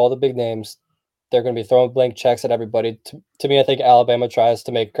around for all the big names. They're going to be throwing blank checks at everybody. To me, I think Alabama tries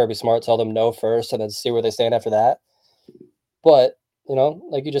to make Kirby Smart tell them no first and then see where they stand after that. But,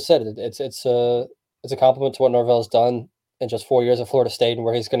 like you just said, it's a compliment to what Norvell's done in just 4 years at Florida State and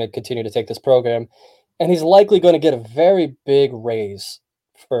where he's going to continue to take this program. And he's likely going to get a very big raise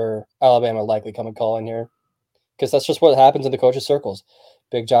for Alabama likely coming calling here, because that's just what happens in the coaches' circles.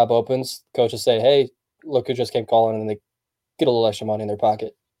 Big job opens, coaches say, hey, look who just came calling, and they get a little extra money in their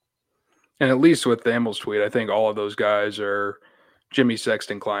pocket. And at least with Thamel's tweet, I think all of those guys are Jimmy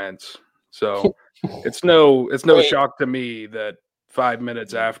Sexton clients. So it's no shock to me that 5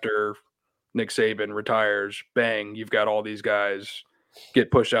 minutes after Nick Saban retires, bang, you've got all these guys get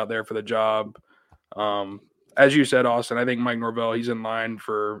pushed out there for the job. As you said, Austin, I think Mike Norvell, he's in line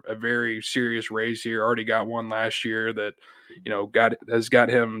for a very serious race here. Already got one last year that has got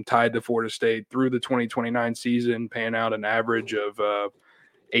him tied to Florida State through the 2029 season, paying out an average of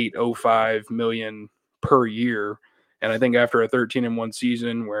 $805 million per year. And I think after a 13-1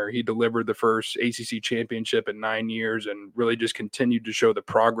 season where he delivered the first ACC championship in 9 years and really just continued to show the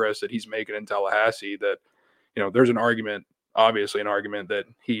progress that he's making in Tallahassee, that there's an argument obviously an argument that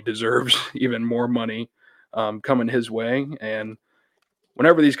he deserves even more money coming his way. And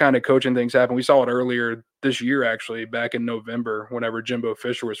whenever these kind of coaching things happen, we saw it earlier this year, actually, back in November, whenever Jimbo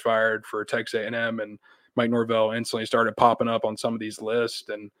Fisher was fired for Texas A&M and Mike Norvell instantly started popping up on some of these lists.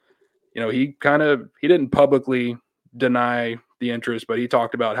 And, he didn't publicly deny the interest, but he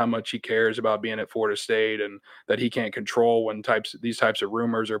talked about how much he cares about being at Florida State and that he can't control when these types of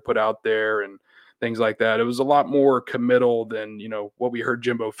rumors are put out there and things like that. It was a lot more committal than, what we heard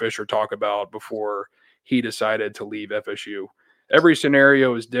Jimbo Fisher talk about before he decided to leave FSU. Every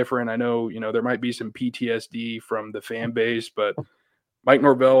scenario is different. I know, there might be some PTSD from the fan base, but Mike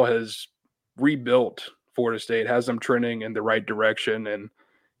Norvell has rebuilt Florida State, has them trending in the right direction, and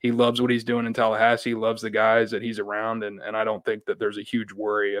he loves what he's doing in Tallahassee, loves the guys that he's around, and I don't think that there's a huge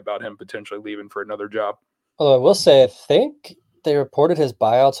worry about him potentially leaving for another job. Although I will say, I think they reported his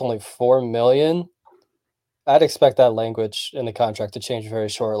buyout's only $4 million. I'd expect that language in the contract to change very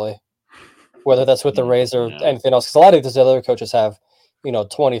shortly, whether that's with the raise or anything else. Because a lot of these other coaches have,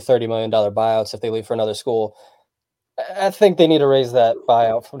 $20-30 million buyouts if they leave for another school. I think they need to raise that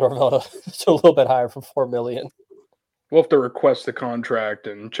buyout from Norvell to a little bit higher from $4 million. We'll have to request the contract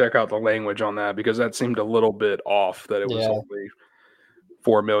and check out the language on that because that seemed a little bit off that it was only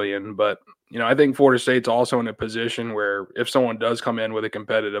 $4 million. But, I think Florida State's also in a position where if someone does come in with a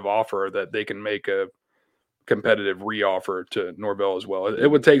competitive offer that they can make a competitive re-offer to Norvell as well. It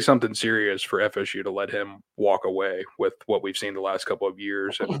would take something serious for FSU to let him walk away with what we've seen the last couple of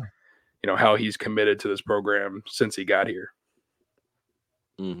years and, how he's committed to this program since he got here.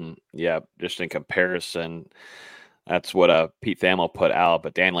 Mm-hmm. Yeah, just in comparison, that's what Pete Thamel put out.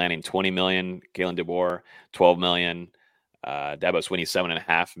 But Dan Lanning, $20 million, Kalen DeBoer, $12 million, Dabo Swinney,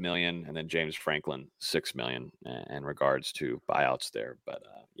 $7.5 million, and then James Franklin, $6 million in regards to buyouts there. But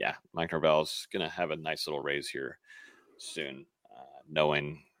Mike Norvell's going to have a nice little raise here soon,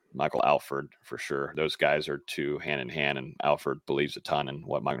 knowing Michael Alford for sure. Those guys are two hand in hand, and Alford believes a ton in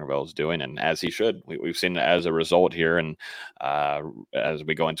what Mike Norvell is doing, and as he should. We've seen it as a result here, and as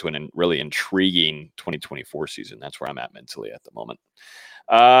we go into a really intriguing 2024 season, that's where I'm at mentally at the moment.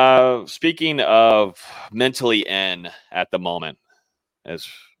 Speaking of mentally in at the moment, as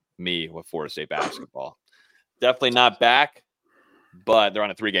me with Florida State basketball, definitely not back, but they're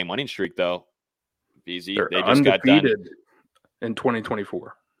on a 3-game winning streak though. BZ, they just got done in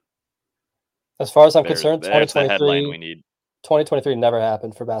 2024. As far as I'm concerned, that's the headline we need. 2023 never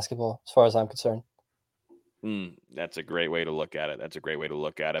happened for basketball, as far as I'm concerned. That's a great way to look at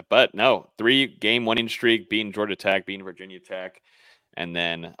it. But no, 3-game winning streak, beating Georgia Tech, beating Virginia Tech, and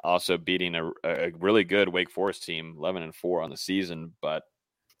then also beating a really good Wake Forest team, 11-4 on the season. But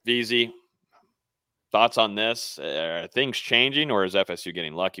VZ, thoughts on this? Are things changing, or is FSU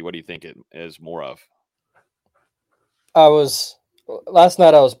getting lucky? What do you think it is more of? Last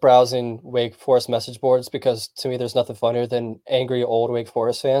night I was browsing Wake Forest message boards because to me there's nothing funnier than angry old Wake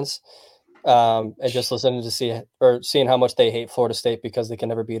Forest fans. And just listening to seeing how much they hate Florida State because they can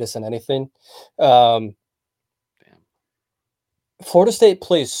never beat us in anything. Florida State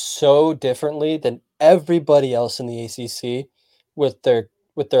plays so differently than everybody else in the ACC with their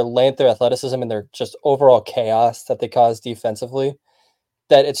length, their athleticism, and their just overall chaos that they cause defensively,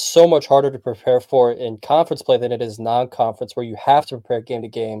 that it's so much harder to prepare for in conference play than it is non-conference, where you have to prepare game to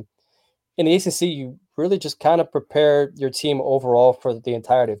game. In the ACC, you really just kind of prepare your team overall for the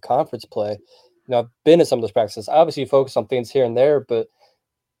entirety of conference play. I've been in some of those practices. Obviously, you focus on things here and there, but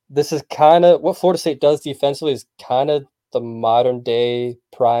this is kind of what Florida State does defensively is kind of the modern day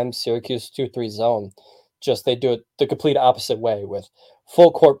prime Syracuse 2-3 zone. Just they do it the complete opposite way with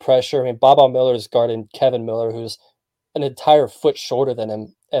full court pressure. I mean, Bob Miller is guarding Kevin Miller, who's an entire foot shorter than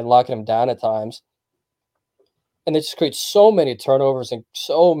him and locking him down at times. And they just create so many turnovers and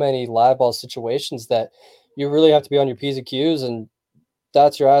so many live ball situations that you really have to be on your P's and Q's and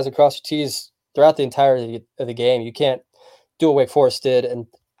dot your I's and cross your T's throughout the entirety of the game. You can't do what Wake Forest did and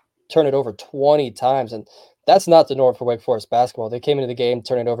turn it over 20 times. And that's not the norm for Wake Forest basketball. They came into the game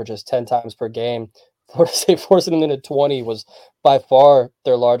turning it over just 10 times per game. Florida State forcing them into 20 was by far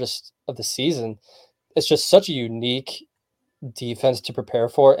their largest of the season. It's just such a unique defense to prepare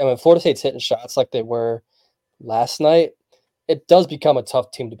for. And when Florida State's hitting shots like they were last night, it does become a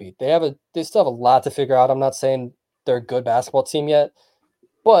tough team to beat. They still have a lot to figure out. I'm not saying they're a good basketball team yet,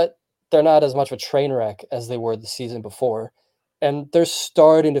 but they're not as much of a train wreck as they were the season before. And they're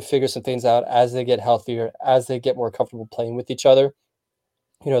starting to figure some things out as they get healthier, as they get more comfortable playing with each other.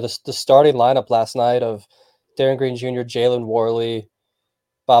 The starting lineup last night of Darren Green Jr., Jalen Worley,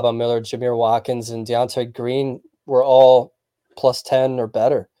 Baba Miller, Jameer Watkins, and Deontay Green were all plus 10 or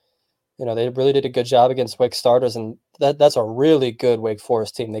better. They really did a good job against Wake starters, and that's a really good Wake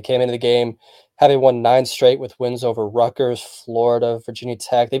Forest team. They came into the game having won 9 straight with wins over Rutgers, Florida, Virginia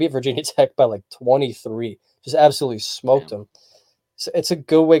Tech. They beat Virginia Tech by like 23, just absolutely smoked them. So it's a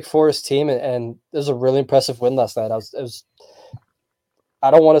good Wake Forest team, and it was a really impressive win last night.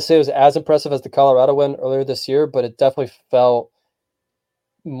 I don't want to say it was as impressive as the Colorado win earlier this year, but it definitely felt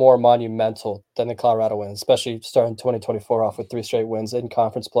more monumental than the Colorado win, especially starting 2024 off with 3 straight wins in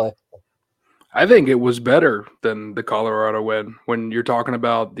conference play. I think it was better than the Colorado win when you're talking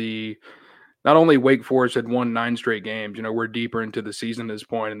about not only Wake Forest had won 9 straight games, we're deeper into the season at this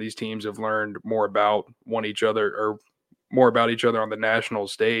point, and these teams have learned more about each other on the national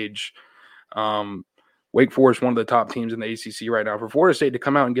stage. Wake Forest, one of the top teams in the ACC right now. For Florida State to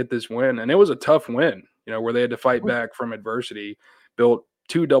come out and get this win, and it was a tough win, where they had to fight back from adversity, built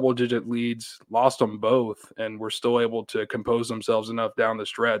 2 double-digit leads, lost them both, and were still able to compose themselves enough down the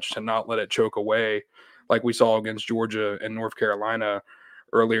stretch to not let it choke away like we saw against Georgia and North Carolina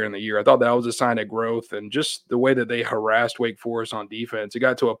earlier in the year. I thought that was a sign of growth, and just the way that they harassed Wake Forest on defense. It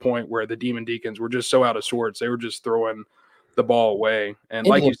got to a point where the Demon Deacons were just so out of sorts. They were just throwing the ball away. And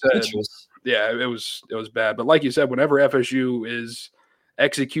like you said, yeah, it was bad. But like you said, whenever FSU is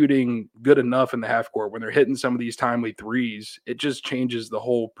executing good enough in the half court, when they're hitting some of these timely threes, it just changes the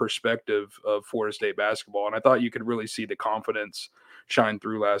whole perspective of Florida State basketball. And I thought you could really see the confidence shine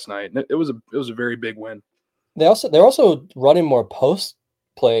through last night. And it was a very big win. They're also running more post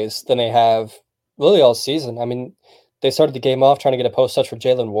plays than they have really all season. I mean, they started the game off trying to get a post touch for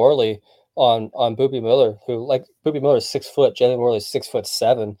Jalen Worley on Boobie Miller, who, like, Boobie Miller is 6 foot, Jalen Worley is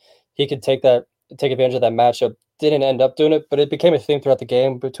 6'7". He could take advantage of that matchup. Didn't end up doing it, but it became a theme throughout the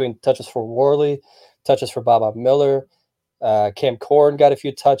game between touches for Worley, touches for Baba Miller. Cam Corn got a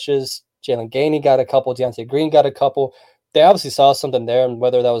few touches. Jalen Gainey got a couple. Deontay Green got a couple. They obviously saw something there, and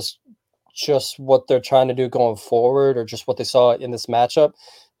whether that was just what they're trying to do going forward or just what they saw in this matchup,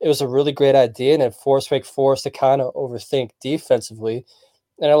 it was a really great idea, and it forced Wake Forest to kind of overthink defensively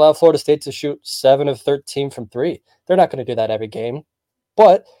and allow Florida State to shoot 7 of 13 from 3. They're not going to do that every game,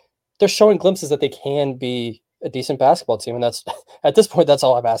 but they're showing glimpses that they can be a decent basketball team, and that's at this point, that's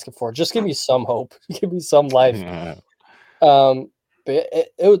all I'm asking for. Just give me some hope, give me some life. But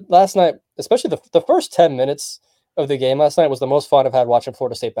it last night, especially the first 10 minutes of the game last night, was the most fun I've had watching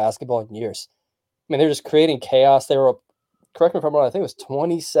Florida State basketball in years. I mean, they're just creating chaos. They were, correct me if I'm wrong, I think it was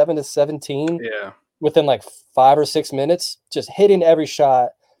 27-17. Yeah. Within like 5 or 6 minutes, just hitting every shot,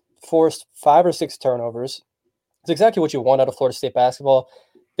 forced 5 or 6 turnovers. It's exactly what you want out of Florida State basketball.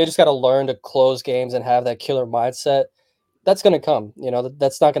 They just got to learn to close games and have that killer mindset. That's going to come.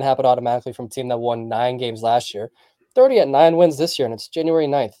 That's not going to happen automatically from a team that won 9 games last year. They're already at 9 wins this year, and it's January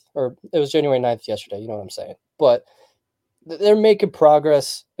 9th. Or it was January 9th yesterday. You know what I'm saying? But they're making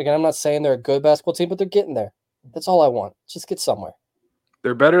progress. Again, I'm not saying they're a good basketball team, but they're getting there. That's all I want. Just get somewhere.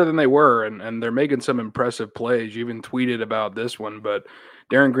 They're better than they were, and they're making some impressive plays. You even tweeted about this one, but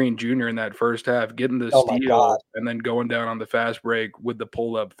Darren Green Jr. in that first half getting the steal and then going down on the fast break with the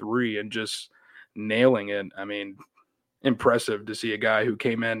pull-up 3 and just nailing it. I mean, impressive to see a guy who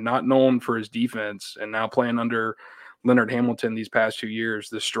came in not known for his defense and now playing under Leonard Hamilton these past 2 years.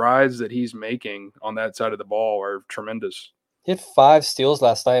 The strides that he's making on that side of the ball are tremendous. He had 5 steals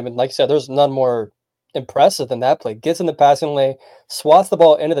last night, and like you said, there's none more impressive than that play. Gets in the passing lane, swats the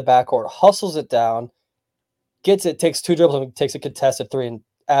ball into the backcourt, hustles it down, gets it, takes 2 dribbles, and takes a contested 3 and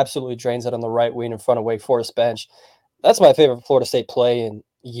absolutely drains it on the right wing in front of Wake Forest bench. That's my favorite Florida State play in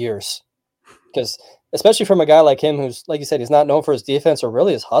years, because especially from a guy like him who's, like you said, he's not known for his defense or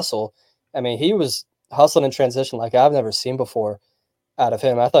really his hustle. I mean, he was hustling in transition like I've never seen before out of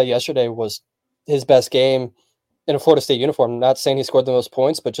him. I thought yesterday was his best game in a Florida State uniform. I'm not saying he scored the most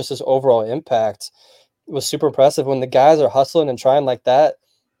points, but just his overall impact was super impressive. When the guys are hustling and trying like that,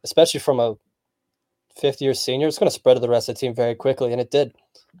 especially from a fifth-year senior, it's going to spread to the rest of the team very quickly, and it did.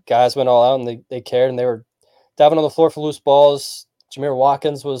 Guys went all out, and they cared, and they were diving on the floor for loose balls. Jameer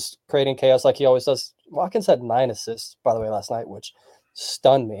Watkins was creating chaos like he always does. Watkins had 9 assists, by the way, last night, which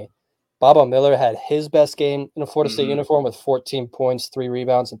stunned me. Baba Miller had his best game in a Florida State uniform with 14 points, 3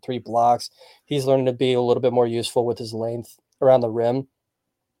 rebounds, and 3 blocks. He's learning to be a little bit more useful with his length around the rim.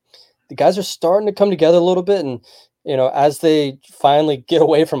 The guys are starting to come together a little bit, and as they finally get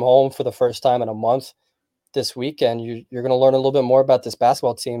away from home for the first time in a month this weekend, you're going to learn a little bit more about this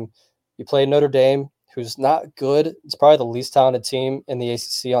basketball team. You play Notre Dame, who's not good. It's probably the least talented team in the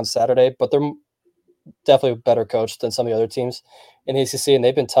ACC on Saturday, but they're definitely a better coach than some of the other teams in the ACC, and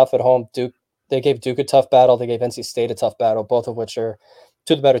they've been tough at home. They gave Duke a tough battle. They gave NC State a tough battle, both of which are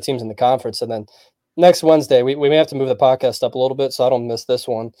 2 of the better teams in the conference. And then next Wednesday, we may have to move the podcast up a little bit so I don't miss this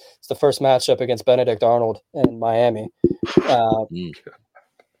one. It's the first matchup against Benedict Arnold in Miami.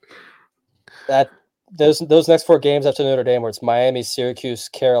 That those next 4 games after Notre Dame, where it's Miami, Syracuse,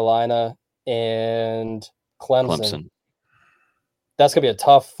 Carolina, and Clemson. That's going to be a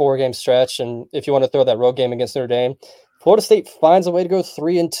tough 4-game stretch. And if you want to throw that road game against Notre Dame, Florida State finds a way to go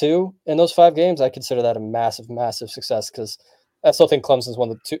 3-2 in those 5 games. I consider that a massive, massive success because I still think Clemson's one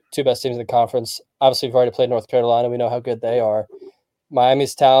of the two best teams in the conference. Obviously, we've already played North Carolina. We know how good they are.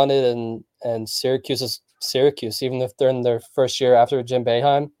 Miami's talented, and Syracuse is Syracuse, even if they're in their first year after Jim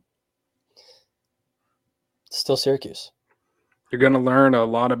Boeheim. Still Syracuse. You're going to learn a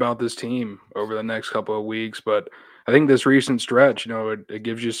lot about this team over the next couple of weeks, but I think this recent stretch, it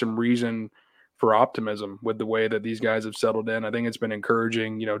gives you some reason for optimism with the way that these guys have settled in. I think it's been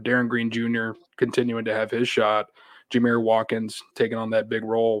encouraging. Darren Green Jr. continuing to have his shot, Jameer Watkins taking on that big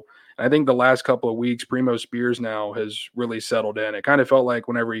role. And I think the last couple of weeks, Primo Spears now has really settled in. It kind of felt like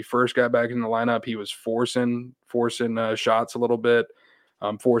whenever he first got back in the lineup, he was forcing shots a little bit,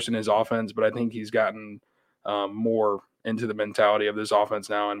 forcing his offense. But I think he's gotten more into the mentality of this offense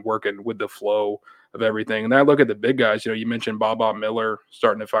now and working with the flow of everything. And then I look at the big guys. You mentioned Bob Miller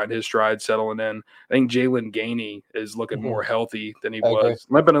starting to find his stride, settling in. I think Jalen Gainey is looking more healthy than he was.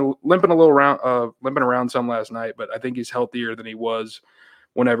 Limping around some last night, but I think he's healthier than he was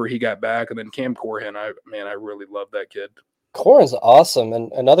whenever he got back. And then Cam Corhin, I really love that kid. Corhin's awesome.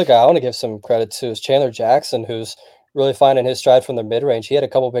 And another guy I want to give some credit to is Chandler Jackson, who's really finding his stride from the mid-range. He had a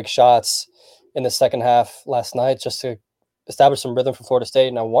couple big shots in the second half last night just to establish some rhythm for Florida State.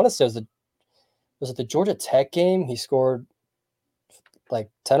 And I want to say was it the Georgia Tech game? He scored like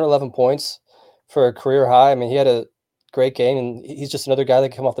 10 or 11 points for a career high. I mean, he had a great game, and he's just another guy that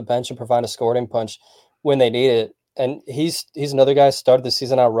can come off the bench and provide a scoring punch when they need it. And he's another guy started the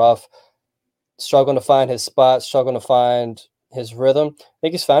season out rough, struggling to find his spot, struggling to find his rhythm. I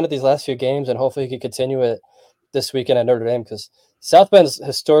think he's found it these last few games, and hopefully he can continue it this weekend at Notre Dame, because South Bend is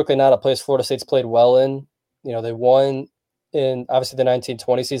historically not a place Florida State's played well in. They won in obviously the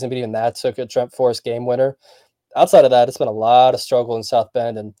 1920 season, but even that took a Trent Forrest game winner. Outside of that, it's been a lot of struggle in South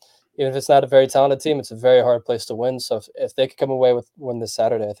Bend, and even if it's not a very talented team, it's a very hard place to win. So if they could come away with win this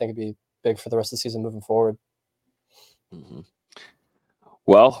Saturday, I think it'd be big for the rest of the season moving forward. Mm-hmm.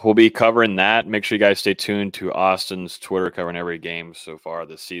 Well, we'll be covering that. Make sure you guys stay tuned to Austin's Twitter, covering every game so far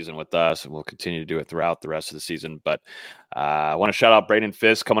this season with us, and we'll continue to do it throughout the rest of the season. But I want to shout out Braden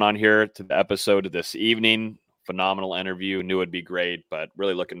Fiske coming on here to the episode this evening. Phenomenal interview. Knew it'd be great, but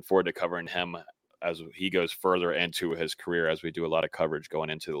really looking forward to covering him as he goes further into his career, as we do a lot of coverage going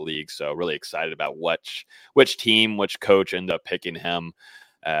into the league. So really excited about which team, which coach ended up picking him.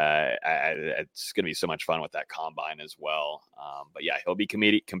 It's going to be so much fun with that combine as well. But yeah, he'll be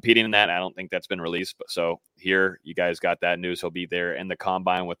competing in that. I don't think that's been released, but so here you guys got that news. He'll be there in the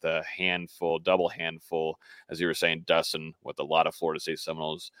combine with a double handful, as you were saying, Dustin, with a lot of Florida State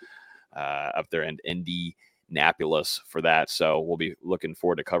Seminoles up there in Indianapolis for that. So we'll be looking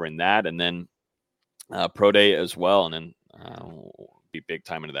forward to covering that, and then Pro Day as well. And then we'll be big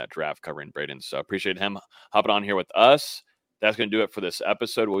time into that draft covering Braden. So appreciate him hopping on here with us. That's going to do it for this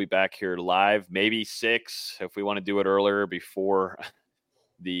episode. We'll be back here live, maybe 6 if we want to do it earlier before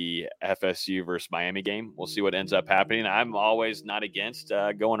the FSU versus Miami game. We'll see what ends up happening. I'm always not against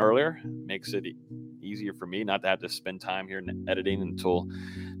going earlier. Makes it easier for me not to have to spend time here editing until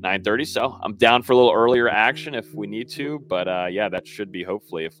 9:30. So I'm down for a little earlier action if we need to. But yeah, that should be,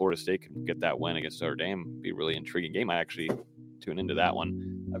 hopefully, if Florida State can get that win against Notre Dame, be a really intriguing game. I actually tune into that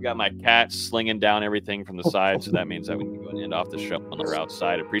one. I've got my cat slinging down everything from the side, so that means that we can go and end off the show on the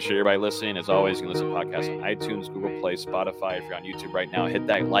outside. Appreciate everybody listening. As always, you can listen to podcasts on iTunes, Google Play, Spotify. If you're on YouTube right now, hit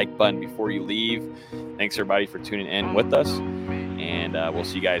that like button before you leave. Thanks everybody for tuning in with us, and we'll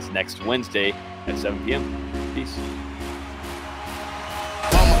see you guys next Wednesday at 7 p.m. Peace.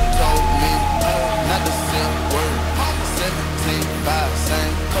 Mama told me not to say a word. 17.5,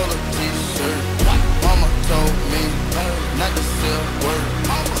 same color t-shirt. Mama told me not to say a word.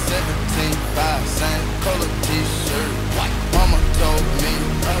 17.5, same color t-shirt. Mama told me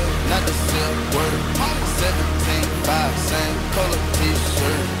not to say a word. 17.5, same color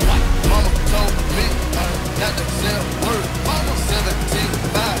t-shirt. Mama told me not to say a word.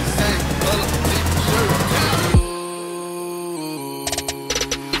 17.5, same color t-shirt.